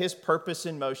set his purpose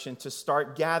in motion to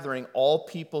start gathering all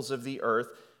peoples of the earth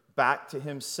back to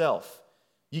himself.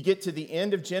 You get to the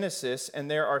end of Genesis, and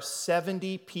there are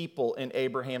 70 people in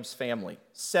Abraham's family.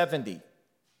 70.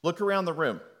 Look around the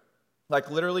room. Like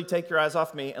literally take your eyes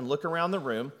off me and look around the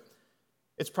room.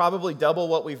 It's probably double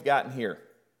what we've gotten here.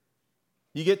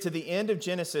 You get to the end of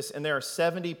Genesis, and there are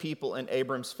 70 people in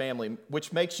Abram's family,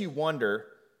 which makes you wonder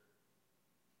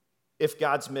if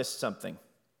God's missed something.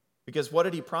 Because what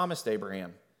did he promise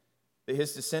Abraham? That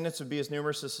his descendants would be as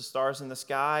numerous as the stars in the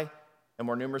sky and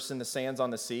more numerous than the sands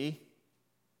on the sea.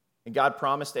 And God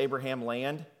promised Abraham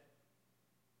land.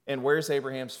 And where's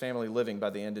Abraham's family living by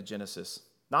the end of Genesis?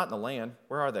 Not in the land.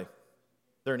 Where are they?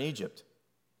 They're in Egypt.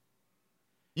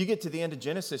 You get to the end of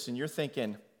Genesis and you're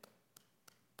thinking,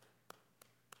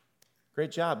 great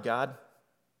job, God.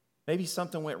 Maybe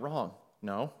something went wrong.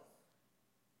 No.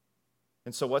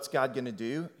 And so what's God going to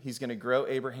do? He's going to grow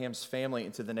Abraham's family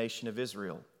into the nation of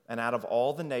Israel. and out of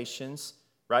all the nations,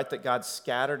 right, that God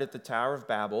scattered at the Tower of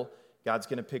Babel, God's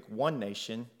going to pick one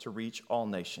nation to reach all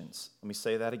nations. Let me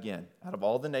say that again. Out of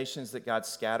all the nations that God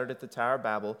scattered at the Tower of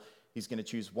Babel, he's going to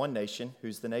choose one nation.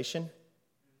 Who's the nation?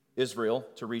 Israel,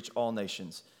 to reach all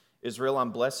nations. Israel,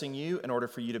 I'm blessing you in order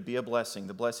for you to be a blessing.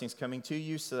 The blessing's coming to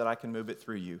you so that I can move it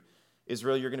through you.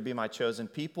 Israel, you're going to be my chosen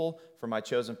people for my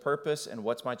chosen purpose. And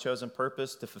what's my chosen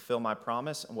purpose? To fulfill my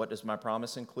promise. And what does my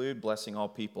promise include? Blessing all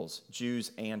peoples,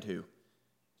 Jews and who?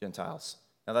 Gentiles.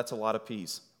 Now that's a lot of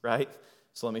P's, right?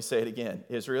 So let me say it again.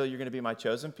 Israel, you're going to be my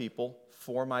chosen people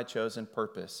for my chosen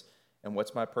purpose. And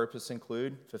what's my purpose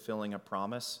include? Fulfilling a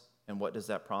promise. And what does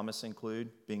that promise include?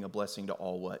 Being a blessing to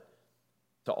all what?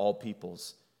 To all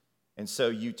peoples. And so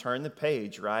you turn the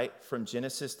page, right, from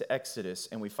Genesis to Exodus,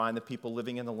 and we find the people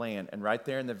living in the land. And right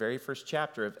there in the very first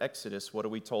chapter of Exodus, what are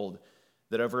we told?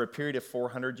 That over a period of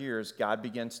 400 years, God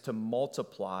begins to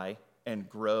multiply and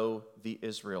grow the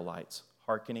Israelites,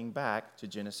 hearkening back to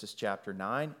Genesis chapter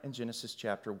 9 and Genesis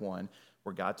chapter 1,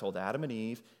 where God told Adam and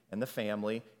Eve and the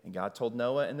family, and God told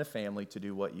Noah and the family to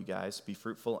do what, you guys? Be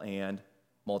fruitful and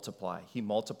multiply. He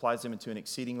multiplies them into an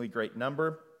exceedingly great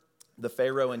number. The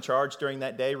Pharaoh in charge during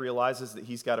that day realizes that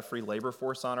he's got a free labor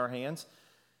force on our hands.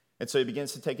 And so he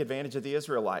begins to take advantage of the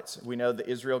Israelites. We know that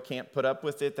Israel can't put up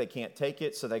with it. They can't take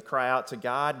it. So they cry out to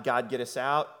God. God, get us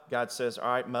out. God says,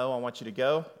 all right, Mo, I want you to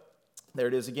go. There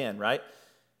it is again, right?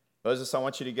 Moses, I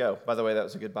want you to go. By the way, that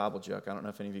was a good Bible joke. I don't know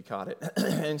if any of you caught it.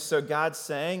 And so God's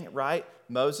saying, right,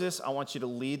 Moses, I want you to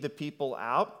lead the people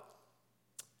out.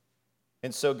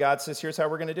 And so God says, here's how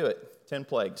we're going to do it. 10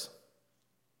 plagues.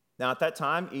 Now, at that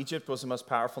time, Egypt was the most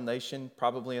powerful nation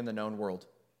probably in the known world.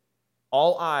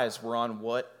 All eyes were on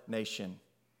what nation?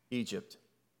 Egypt.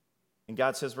 And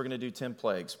God says we're going to do 10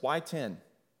 plagues. Why 10?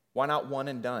 Why not one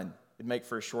and done? It'd make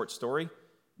for a short story. It'd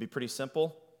be pretty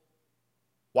simple.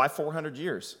 Why 400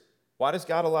 years? Why does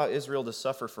God allow Israel to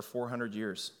suffer for 400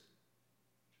 years?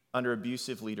 Under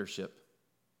abusive leadership.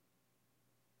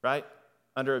 Right?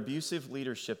 Under abusive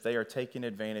leadership, they are taken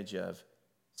advantage of.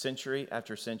 Century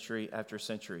after century after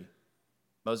century.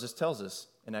 Moses tells us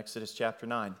in Exodus chapter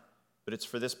 9, but it's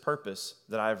for this purpose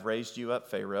that I have raised you up,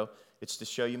 Pharaoh. It's to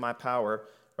show you my power,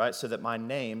 right, so that my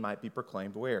name might be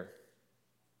proclaimed where?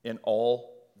 In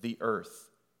all the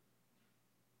earth.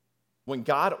 When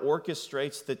God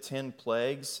orchestrates the 10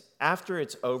 plagues, after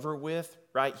it's over with,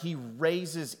 right, he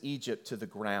raises Egypt to the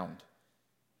ground.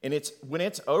 And when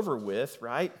it's over with,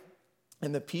 right,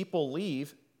 and the people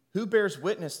leave, who bears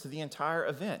witness to the entire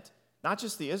event? Not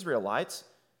just the Israelites.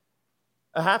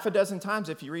 A half a dozen times,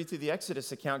 if you read through the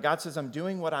Exodus account, God says, I'm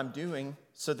doing what I'm doing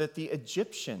so that the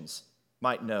Egyptians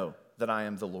might know that I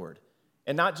am the Lord.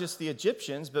 And not just the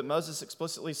Egyptians, but Moses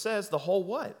explicitly says the whole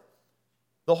what?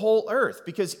 The whole earth.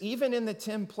 Because even in the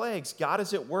 10 plagues, God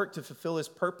is at work to fulfill his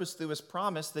purpose through his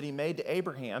promise that he made to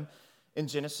Abraham in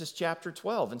Genesis chapter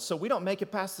 12. And so we don't make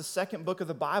it past the second book of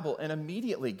the Bible, and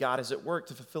immediately God is at work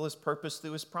to fulfill his purpose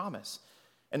through his promise.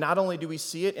 And not only do we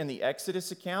see it in the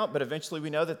Exodus account, but eventually we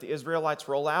know that the Israelites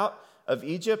roll out of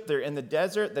Egypt. They're in the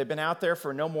desert. They've been out there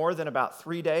for no more than about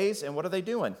 3 days. And what are they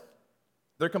doing?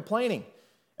 They're complaining.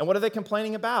 And what are they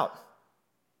complaining about?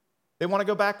 They want to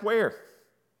go back where?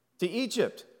 To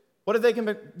Egypt. What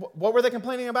were they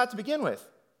complaining about to begin with?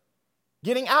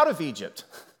 Getting out of Egypt.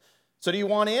 So do you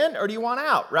want in or do you want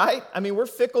out, right? I mean, we're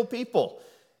fickle people.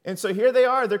 And so here they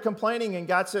are, they're complaining, and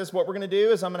God says, what we're going to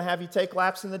do is I'm going to have you take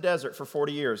laps in the desert for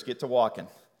 40 years, get to walking.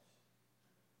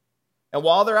 And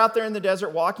while they're out there in the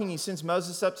desert walking, he sends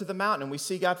Moses up to the mountain, and we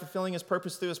see God fulfilling his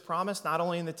purpose through his promise, not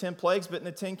only in the 10 plagues, but in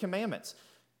the 10 commandments.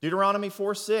 Deuteronomy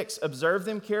 4:6, observe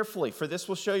them carefully, for this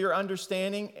will show your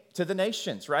understanding to the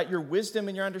nations, right? Your wisdom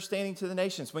and your understanding to the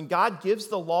nations. When God gives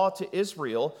the law to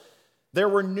Israel, there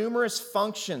were numerous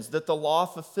functions that the law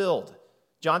fulfilled.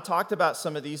 John talked about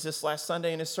some of these this last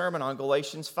Sunday in his sermon on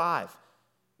Galatians 5.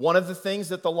 One of the things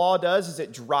that the law does is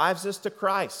it drives us to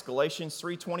Christ, Galatians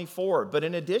 3:24. But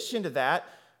in addition to that,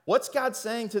 what's God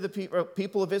saying to the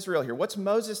people of Israel here? What's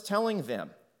Moses telling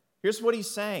them? Here's what he's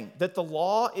saying, that the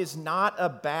law is not a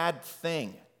bad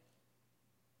thing.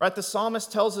 Right? The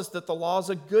psalmist tells us that the law is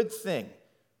a good thing.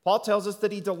 Paul tells us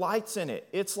that he delights in it.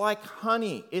 It's like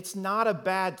honey. It's not a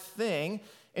bad thing.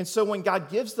 And so when God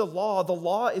gives the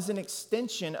law is an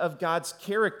extension of God's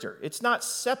character. It's not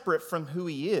separate from who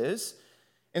he is.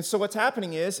 And so what's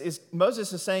happening is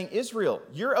Moses is saying, Israel,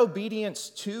 your obedience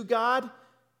to God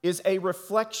is a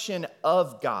reflection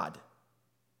of God.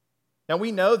 Now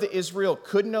we know that Israel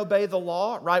couldn't obey the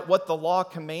law, right? What the law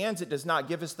commands, it does not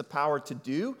give us the power to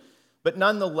do. But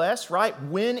nonetheless, right,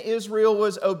 when Israel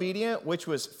was obedient, which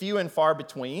was few and far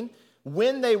between,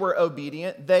 when they were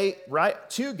obedient,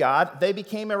 to God, they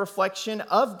became a reflection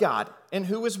of God. And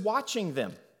who was watching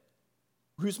them?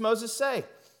 Who's Moses say?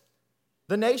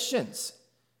 The nations.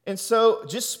 And so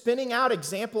just spinning out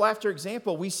example after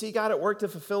example, we see God at work to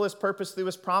fulfill his purpose through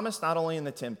his promise, not only in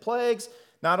the 10 plagues,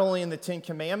 not only in the 10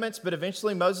 commandments, but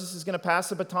eventually Moses is going to pass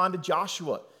the baton to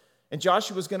Joshua. And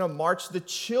Joshua is going to march the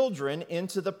children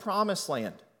into the promised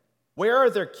land. Where are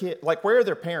their kids? Where are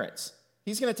their parents?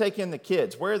 He's going to take in the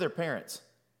kids. Where are their parents?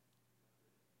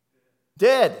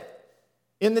 Dead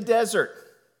in the desert.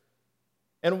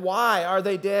 And why are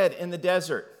they dead in the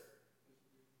desert?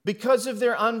 Because of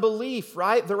their unbelief,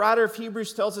 right? The writer of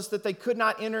Hebrews tells us that they could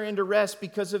not enter into rest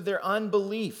because of their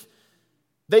unbelief.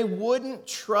 They wouldn't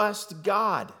trust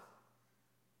God.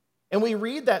 And we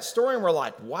read that story and we're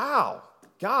like, wow,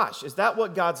 gosh, is that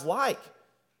what God's like?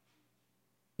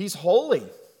 He's holy.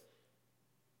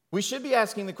 We should be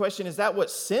asking the question, is that what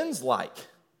sin's like?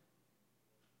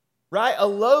 Right? A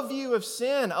low view of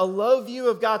sin, a low view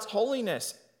of God's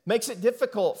holiness makes it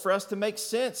difficult for us to make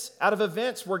sense out of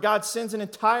events where God sends an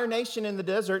entire nation in the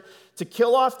desert to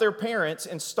kill off their parents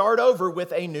and start over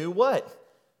with a new what?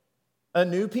 A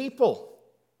new people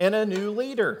and a new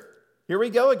leader. Here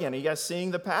we go again. Are you guys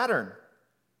seeing the pattern?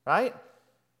 Right?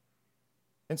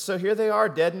 And so here they are,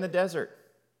 dead in the desert.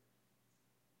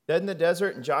 Dead in the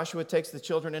desert, and Joshua takes the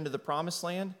children into the promised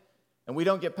land. And we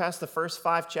don't get past the first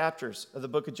 5 chapters of the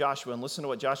book of Joshua. And listen to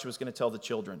what Joshua's going to tell the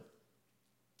children.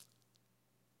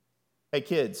 Hey,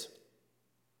 kids,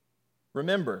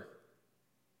 remember,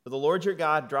 for the Lord your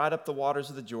God dried up the waters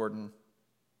of the Jordan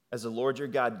as the Lord your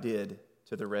God did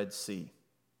to the Red Sea.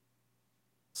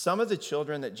 Some of the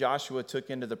children that Joshua took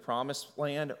into the promised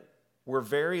land were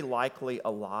very likely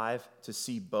alive to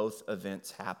see both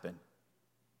events happen.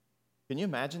 Can you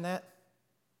imagine that?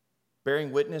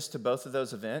 Bearing witness to both of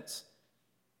those events?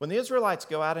 When the Israelites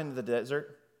go out into the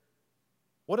desert,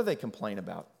 what do they complain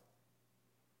about?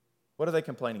 What are they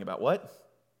complaining about? What?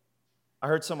 I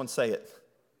heard someone say it.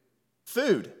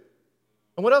 Food.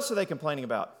 And what else are they complaining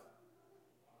about?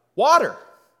 Water.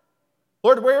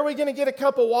 Lord, where are we going to get a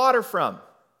cup of water from?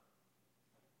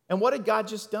 And what had God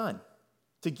just done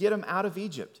to get them out of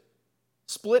Egypt?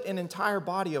 Split an entire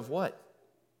body of what?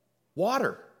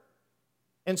 Water.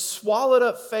 And swallowed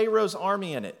up Pharaoh's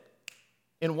army in it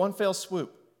in one fell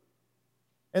swoop.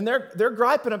 And they're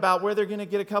griping about where they're going to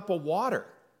get a cup of water.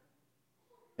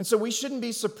 And so we shouldn't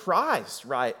be surprised,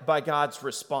 right, by God's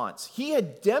response. He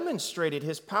had demonstrated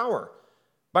his power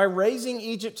by raising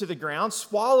Egypt to the ground,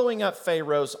 swallowing up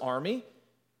Pharaoh's army.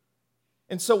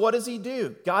 And so what does he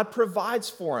do? God provides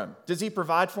for him. Does he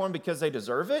provide for him because they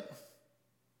deserve it?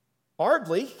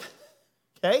 Hardly,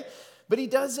 okay? But he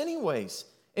does anyways.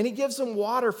 And he gives them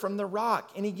water from the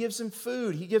rock, and he gives them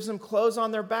food. He gives them clothes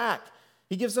on their back.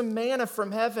 He gives them manna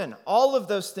from heaven. All of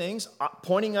those things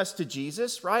pointing us to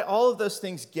Jesus, right? All of those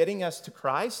things getting us to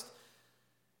Christ.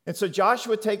 And so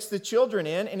Joshua takes the children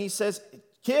in and he says,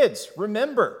 kids,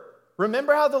 remember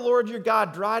how the Lord your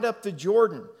God dried up the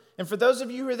Jordan. And for those of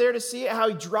you who are there to see it, how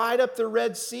he dried up the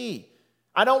Red Sea.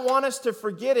 I don't want us to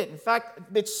forget it. In fact,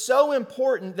 it's so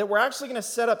important that we're actually going to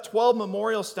set up 12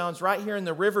 memorial stones right here in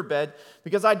the riverbed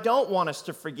because I don't want us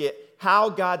to forget how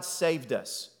God saved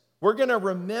us. We're going to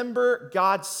remember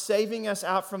God saving us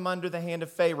out from under the hand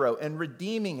of Pharaoh and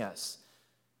redeeming us.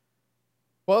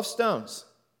 12 stones.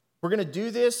 We're going to do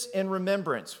this in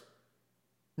remembrance.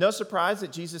 No surprise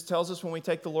that Jesus tells us when we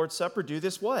take the Lord's Supper, do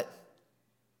this what?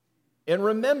 In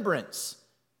remembrance.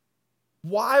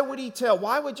 Why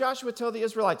would Joshua tell the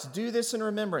Israelites, do this in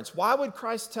remembrance? Why would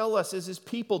Christ tell us as his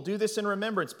people, do this in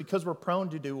remembrance? Because we're prone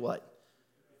to do what?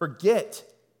 Forget.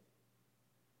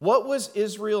 What was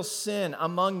Israel's sin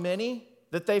among many?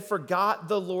 That they forgot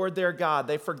the Lord their God.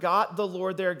 They forgot the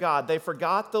Lord their God. They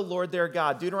forgot the Lord their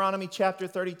God. Deuteronomy chapter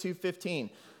 32:15.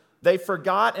 They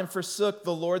forgot and forsook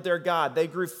the Lord their God. They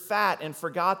grew fat and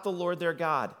forgot the Lord their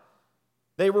God.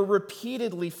 They were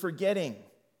repeatedly forgetting.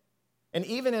 And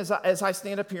even as I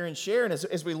stand up here and share, and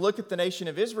as we look at the nation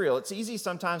of Israel, it's easy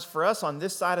sometimes for us on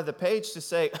this side of the page to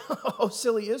say, oh,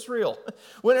 silly Israel,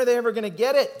 when are they ever going to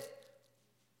get it?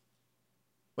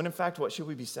 When in fact, what should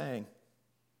we be saying?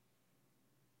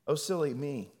 Oh, silly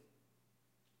me.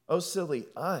 Oh, silly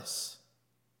us.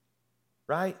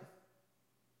 Right?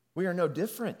 We are no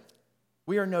different.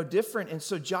 We are no different. And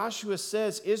so Joshua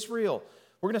says, Israel,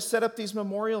 we're going to set up these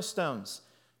memorial stones.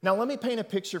 Now, let me paint a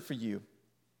picture for you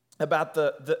about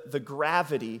the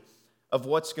gravity of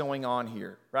what's going on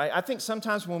here, right? I think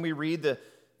sometimes when we read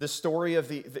the story of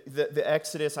the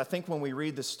Exodus, I think when we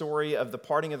read the story of the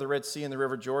parting of the Red Sea and the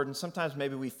River Jordan, sometimes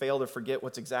maybe we fail to forget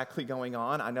what's exactly going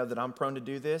on. I know that I'm prone to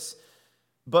do this.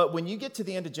 But when you get to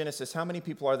the end of Genesis, how many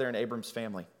people are there in Abram's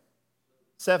family?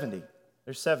 70.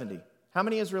 There's 70. How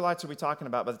many Israelites are we talking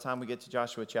about by the time we get to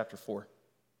Joshua chapter 4?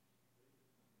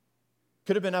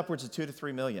 Could have been upwards of 2 to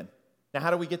 3 million. Now, how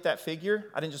do we get that figure?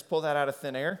 I didn't just pull that out of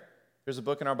thin air. There's a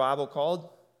book in our Bible called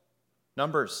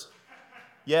Numbers.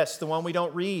 Yes, the one we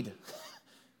don't read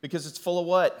because it's full of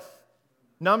what?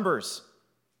 Numbers.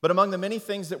 But among the many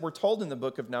things that were told in the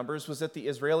book of Numbers was that the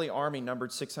Israeli army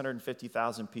numbered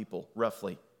 650,000 people,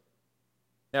 roughly.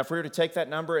 Now, if we were to take that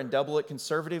number and double it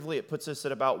conservatively, it puts us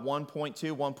at about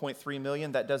 1.2, 1.3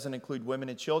 million. That doesn't include women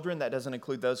and children. That doesn't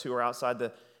include those who are outside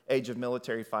the age of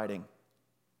military fighting.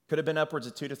 Could have been upwards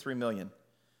of 2 to 3 million.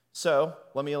 So,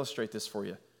 let me illustrate this for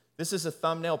you. This is a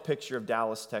thumbnail picture of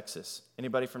Dallas, Texas.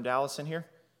 Anybody from Dallas in here?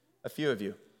 A few of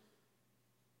you.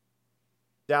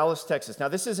 Dallas, Texas. Now,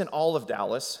 this isn't all of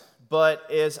Dallas,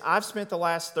 but as I've spent the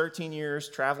last 13 years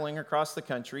traveling across the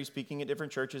country, speaking at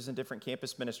different churches and different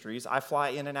campus ministries, I fly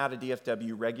in and out of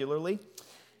DFW regularly,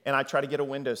 and I try to get a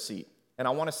window seat. And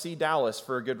I want to see Dallas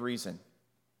for a good reason.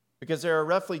 Because there are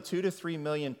roughly 2 to 3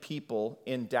 million people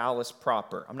in Dallas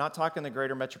proper. I'm not talking the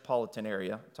greater metropolitan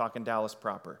area, I'm talking Dallas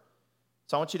proper.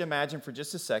 So I want you to imagine for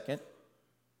just a second,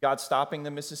 God stopping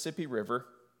the Mississippi River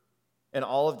and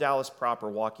all of Dallas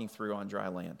proper walking through on dry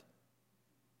land.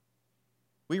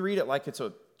 We read it like it's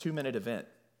a 2-minute event,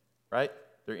 right?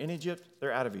 They're in Egypt,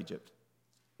 they're out of Egypt.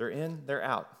 They're in, they're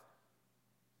out.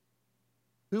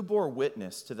 Who bore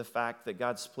witness to the fact that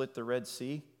God split the Red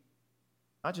Sea?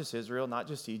 Not just Israel, not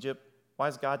just Egypt. Why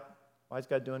is God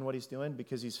doing what he's doing?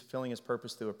 Because he's fulfilling his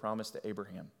purpose through a promise to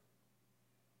Abraham.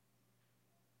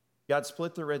 God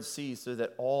split the Red Sea so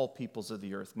that all peoples of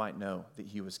the earth might know that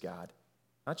he was God.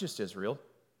 Not just Israel,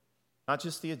 not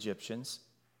just the Egyptians,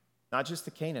 not just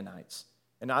the Canaanites.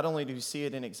 And not only do we see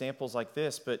it in examples like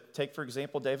this, but take, for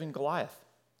example, David and Goliath.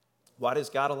 Why does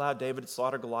God allow David to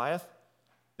slaughter Goliath?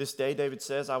 This day, David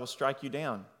says, I will strike you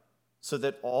down, so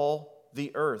that all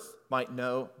the earth might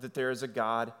know that there is a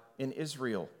God in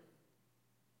Israel.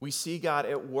 We see God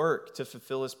at work to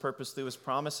fulfill his purpose through his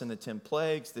promise in the 10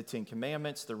 plagues, the 10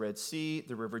 commandments, the Red Sea,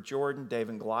 the River Jordan,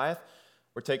 David and Goliath.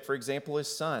 Or take, for example, his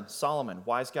son, Solomon.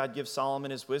 Why does God give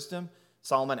Solomon his wisdom?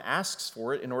 Solomon asks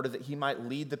for it in order that he might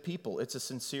lead the people. It's a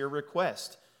sincere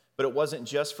request. But it wasn't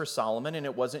just for Solomon, and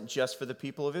it wasn't just for the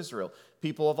people of Israel.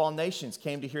 People of all nations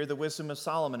came to hear the wisdom of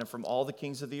Solomon and from all the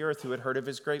kings of the earth who had heard of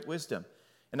his great wisdom.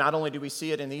 And not only do we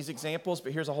see it in these examples,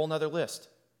 but here's a whole other list.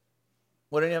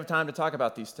 We don't have time to talk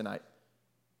about these tonight.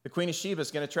 The Queen of Sheba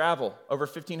is going to travel over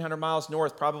 1,500 miles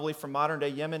north, probably from modern-day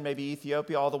Yemen, maybe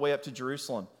Ethiopia, all the way up to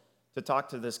Jerusalem to talk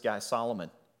to this guy, Solomon.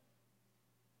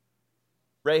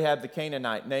 Rahab the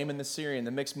Canaanite, Naaman the Syrian,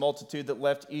 the mixed multitude that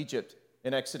left Egypt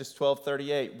in Exodus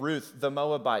 12:38. Ruth the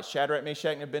Moabite, Shadrach,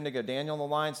 Meshach, and Abednego, Daniel in the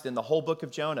lion's den, the whole book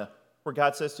of Jonah, where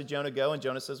God says to Jonah, go, and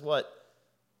Jonah says what?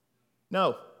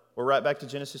 No. We're right back to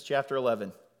Genesis chapter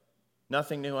 11.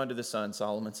 Nothing new under the sun,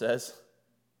 Solomon says.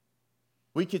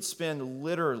 We could spend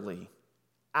literally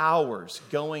hours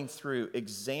going through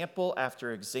example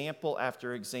after example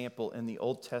after example in the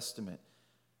Old Testament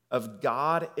of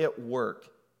God at work,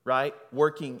 right?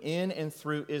 Working in and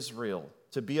through Israel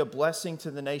to be a blessing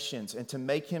to the nations and to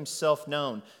make himself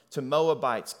known to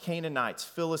Moabites, Canaanites,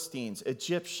 Philistines,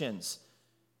 Egyptians,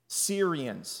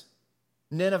 Syrians,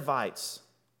 Ninevites.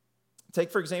 Take,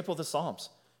 for example, the Psalms.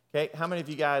 Okay, how many of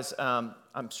you guys, I'm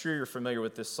sure you're familiar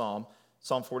with this psalm,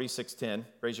 Psalm 46:10.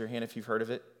 Raise your hand if you've heard of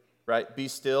it, right? Be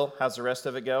still. How's the rest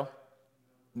of it go?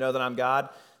 Know that I'm God.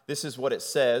 This is what it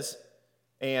says,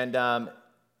 and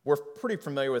we're pretty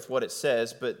familiar with what it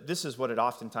says, but this is what it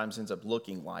oftentimes ends up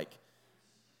looking like,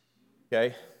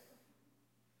 okay?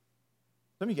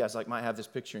 Some of you guys might have this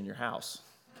picture in your house,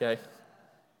 okay?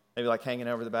 Maybe hanging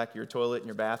over the back of your toilet in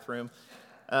your bathroom.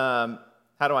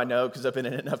 How do I know? Because I've been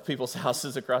in enough people's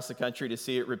houses across the country to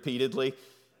see it repeatedly.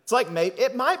 It's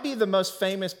it might be the most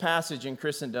famous passage in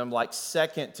Christendom,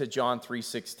 second to John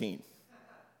 3:16.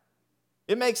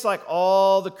 It makes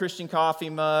all the Christian coffee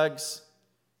mugs.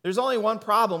 There's only one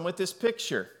problem with this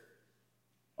picture.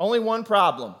 Only one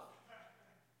problem.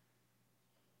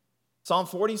 Psalm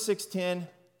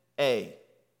 46:10a.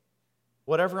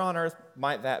 Whatever on earth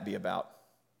might that be about?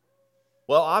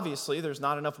 Well, obviously, there's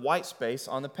not enough white space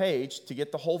on the page to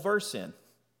get the whole verse in.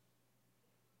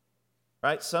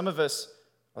 Right? Some of us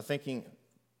are thinking,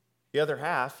 the other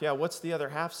half, what's the other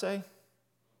half say?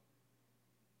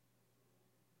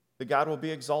 That God will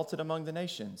be exalted among the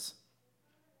nations,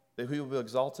 that he will be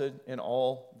exalted in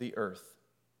all the earth.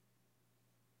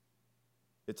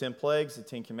 The 10 plagues, the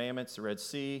 10 commandments, the Red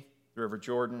Sea, the River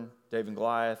Jordan, David and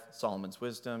Goliath, Solomon's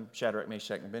wisdom, Shadrach,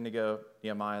 Meshach, and Abednego,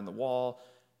 Nehemiah and the wall,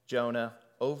 Jonah,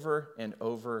 over and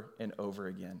over and over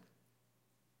again.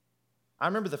 I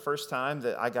remember the first time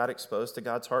that I got exposed to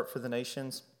God's heart for the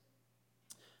nations.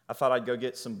 I thought I'd go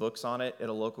get some books on it at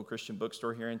a local Christian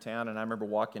bookstore here in town, and I remember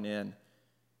walking in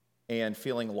and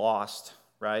feeling lost,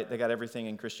 right? They got everything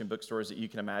in Christian bookstores that you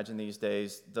can imagine these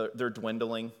days. They're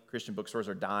dwindling. Christian bookstores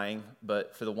are dying,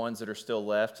 but for the ones that are still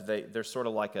left, they're sort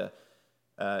of like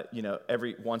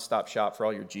every one-stop shop for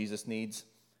all your Jesus needs.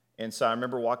 And so I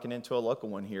remember walking into a local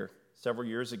one here several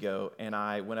years ago, and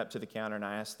I went up to the counter and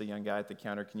I asked the young guy at the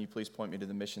counter, "Can you please point me to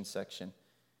the mission section?"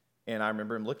 And I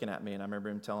remember him looking at me, and I remember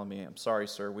him telling me, "I'm sorry,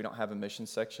 sir, we don't have a mission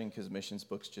section because missions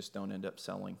books just don't end up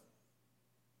selling."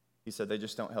 He said, "They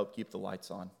just don't help keep the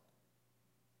lights on."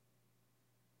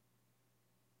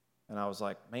 And I was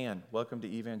like, man, welcome to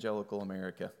evangelical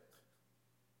America,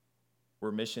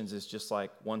 where missions is just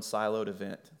like one siloed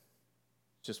event.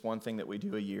 It's just one thing that we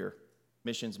do a year.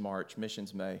 Missions March,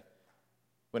 Missions May.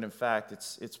 When in fact,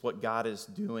 it's what God is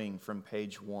doing from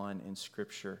page 1 in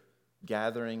Scripture,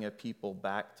 gathering a people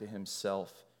back to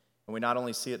himself. And we not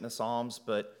only see it in the Psalms,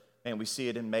 but we see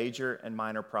it in major and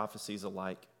minor prophecies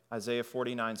alike. Isaiah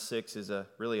 49:6 is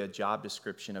really a job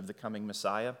description of the coming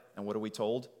Messiah. And what are we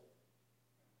told?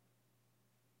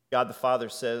 God the Father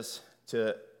says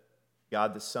to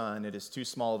God the Son, "It is too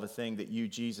small of a thing that you,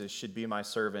 Jesus, should be my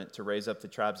servant to raise up the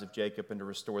tribes of Jacob and to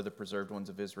restore the preserved ones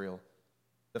of Israel."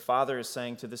 The Father is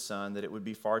saying to the Son that it would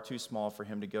be far too small for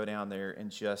him to go down there and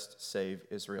just save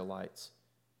Israelites.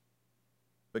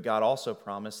 But God also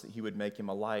promised that he would make him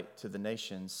a light to the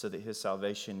nations so that his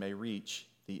salvation may reach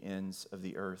the ends of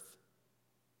the earth.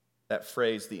 That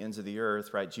phrase, the ends of the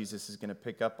earth, right, Jesus is going to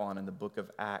pick up on in the book of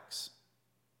Acts.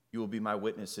 You will be my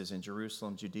witnesses in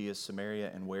Jerusalem, Judea, Samaria,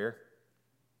 and where?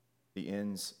 The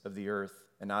ends of the earth.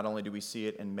 And not only do we see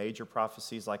it in major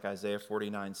prophecies like Isaiah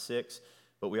 49:6,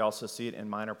 but we also see it in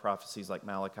minor prophecies like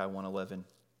Malachi 1:11.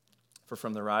 For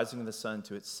from the rising of the sun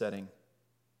to its setting,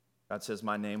 God says,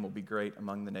 "My name will be great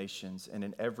among the nations, and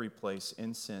in every place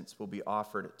incense will be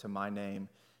offered to my name,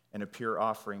 and a pure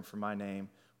offering for my name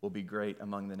will be great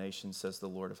among the nations, says the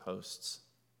Lord of hosts."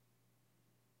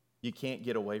 You can't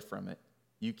get away from it.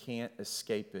 You can't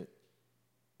escape it.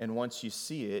 And once you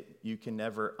see it, you can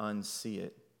never unsee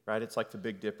it, right? It's like the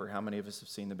Big Dipper. How many of us have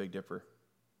seen the Big Dipper?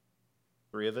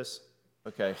 3 of us?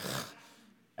 Okay.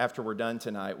 After we're done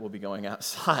tonight, we'll be going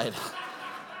outside.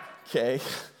 Okay.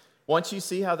 Once you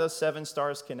see how those 7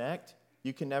 stars connect,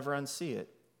 you can never unsee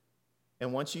it.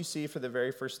 And once you see for the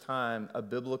very first time a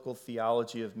biblical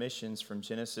theology of missions from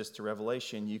Genesis to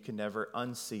Revelation, you can never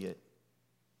unsee it.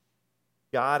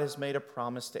 God has made a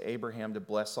promise to Abraham to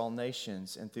bless all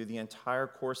nations, and through the entire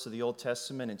course of the Old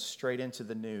Testament and straight into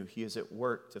the New, he is at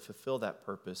work to fulfill that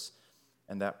purpose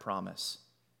and that promise.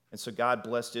 And so God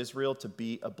blessed Israel to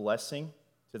be a blessing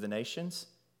to the nations,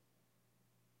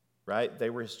 right? They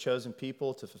were his chosen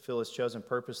people to fulfill his chosen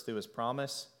purpose through his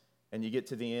promise. And you get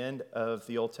to the end of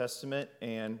the Old Testament,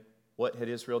 and what had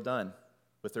Israel done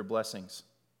with their blessings?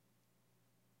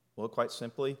 Well, quite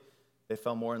simply, they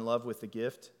fell more in love with the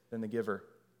gift than the giver.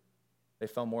 They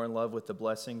fell more in love with the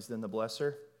blessings than the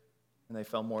blesser, and they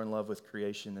fell more in love with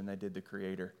creation than they did the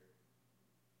creator.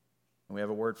 And we have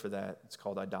a word for that. It's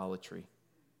called idolatry.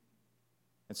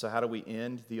 And so how do we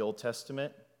end the Old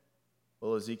Testament?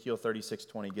 Well, Ezekiel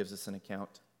 36:20 gives us an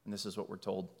account, and this is what we're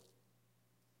told.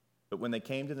 But when they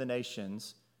came to the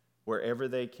nations, wherever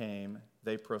they came,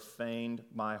 they profaned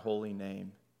my holy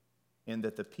name, in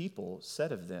that the people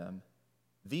said of them,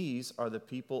 "These are the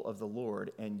people of the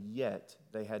Lord," and yet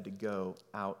they had to go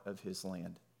out of his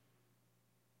land.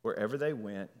 Wherever they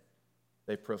went,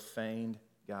 they profaned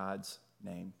God's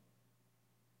name.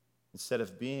 Instead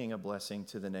of being a blessing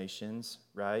to the nations,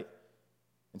 right?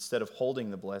 Instead of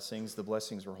holding the blessings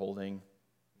were holding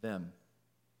them.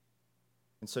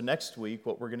 And so next week,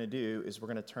 what we're going to do is we're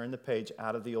going to turn the page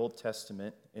out of the Old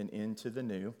Testament and into the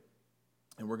New.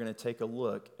 And we're going to take a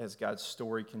look as God's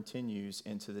story continues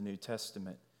into the New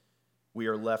Testament. We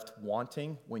are left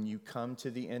wanting when you come to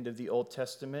the end of the Old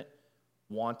Testament,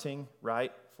 wanting,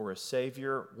 right, for a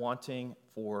Savior, wanting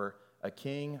for a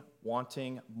king,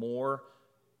 wanting more,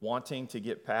 wanting to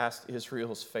get past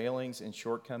Israel's failings and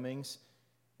shortcomings.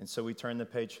 And so we turn the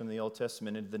page from the Old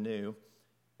Testament into the New.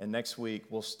 And next week,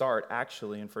 we'll start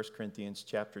actually in 1 Corinthians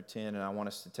chapter 10, and I want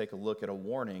us to take a look at a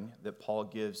warning that Paul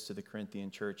gives to the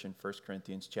Corinthian church in 1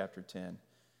 Corinthians chapter 10.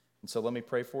 And so let me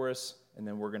pray for us, and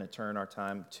then we're going to turn our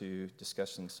time to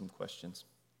discussing some questions.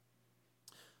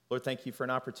 Lord, thank you for an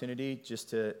opportunity just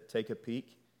to take a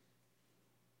peek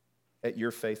at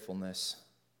your faithfulness.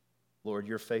 Lord,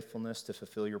 your faithfulness to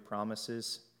fulfill your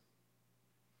promises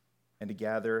and to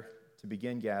gather to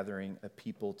begin gathering a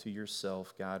people to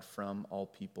yourself, God, from all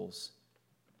peoples.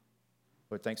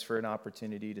 Lord, thanks for an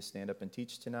opportunity to stand up and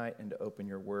teach tonight and to open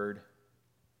your word.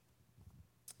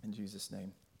 In Jesus'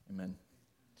 name, amen.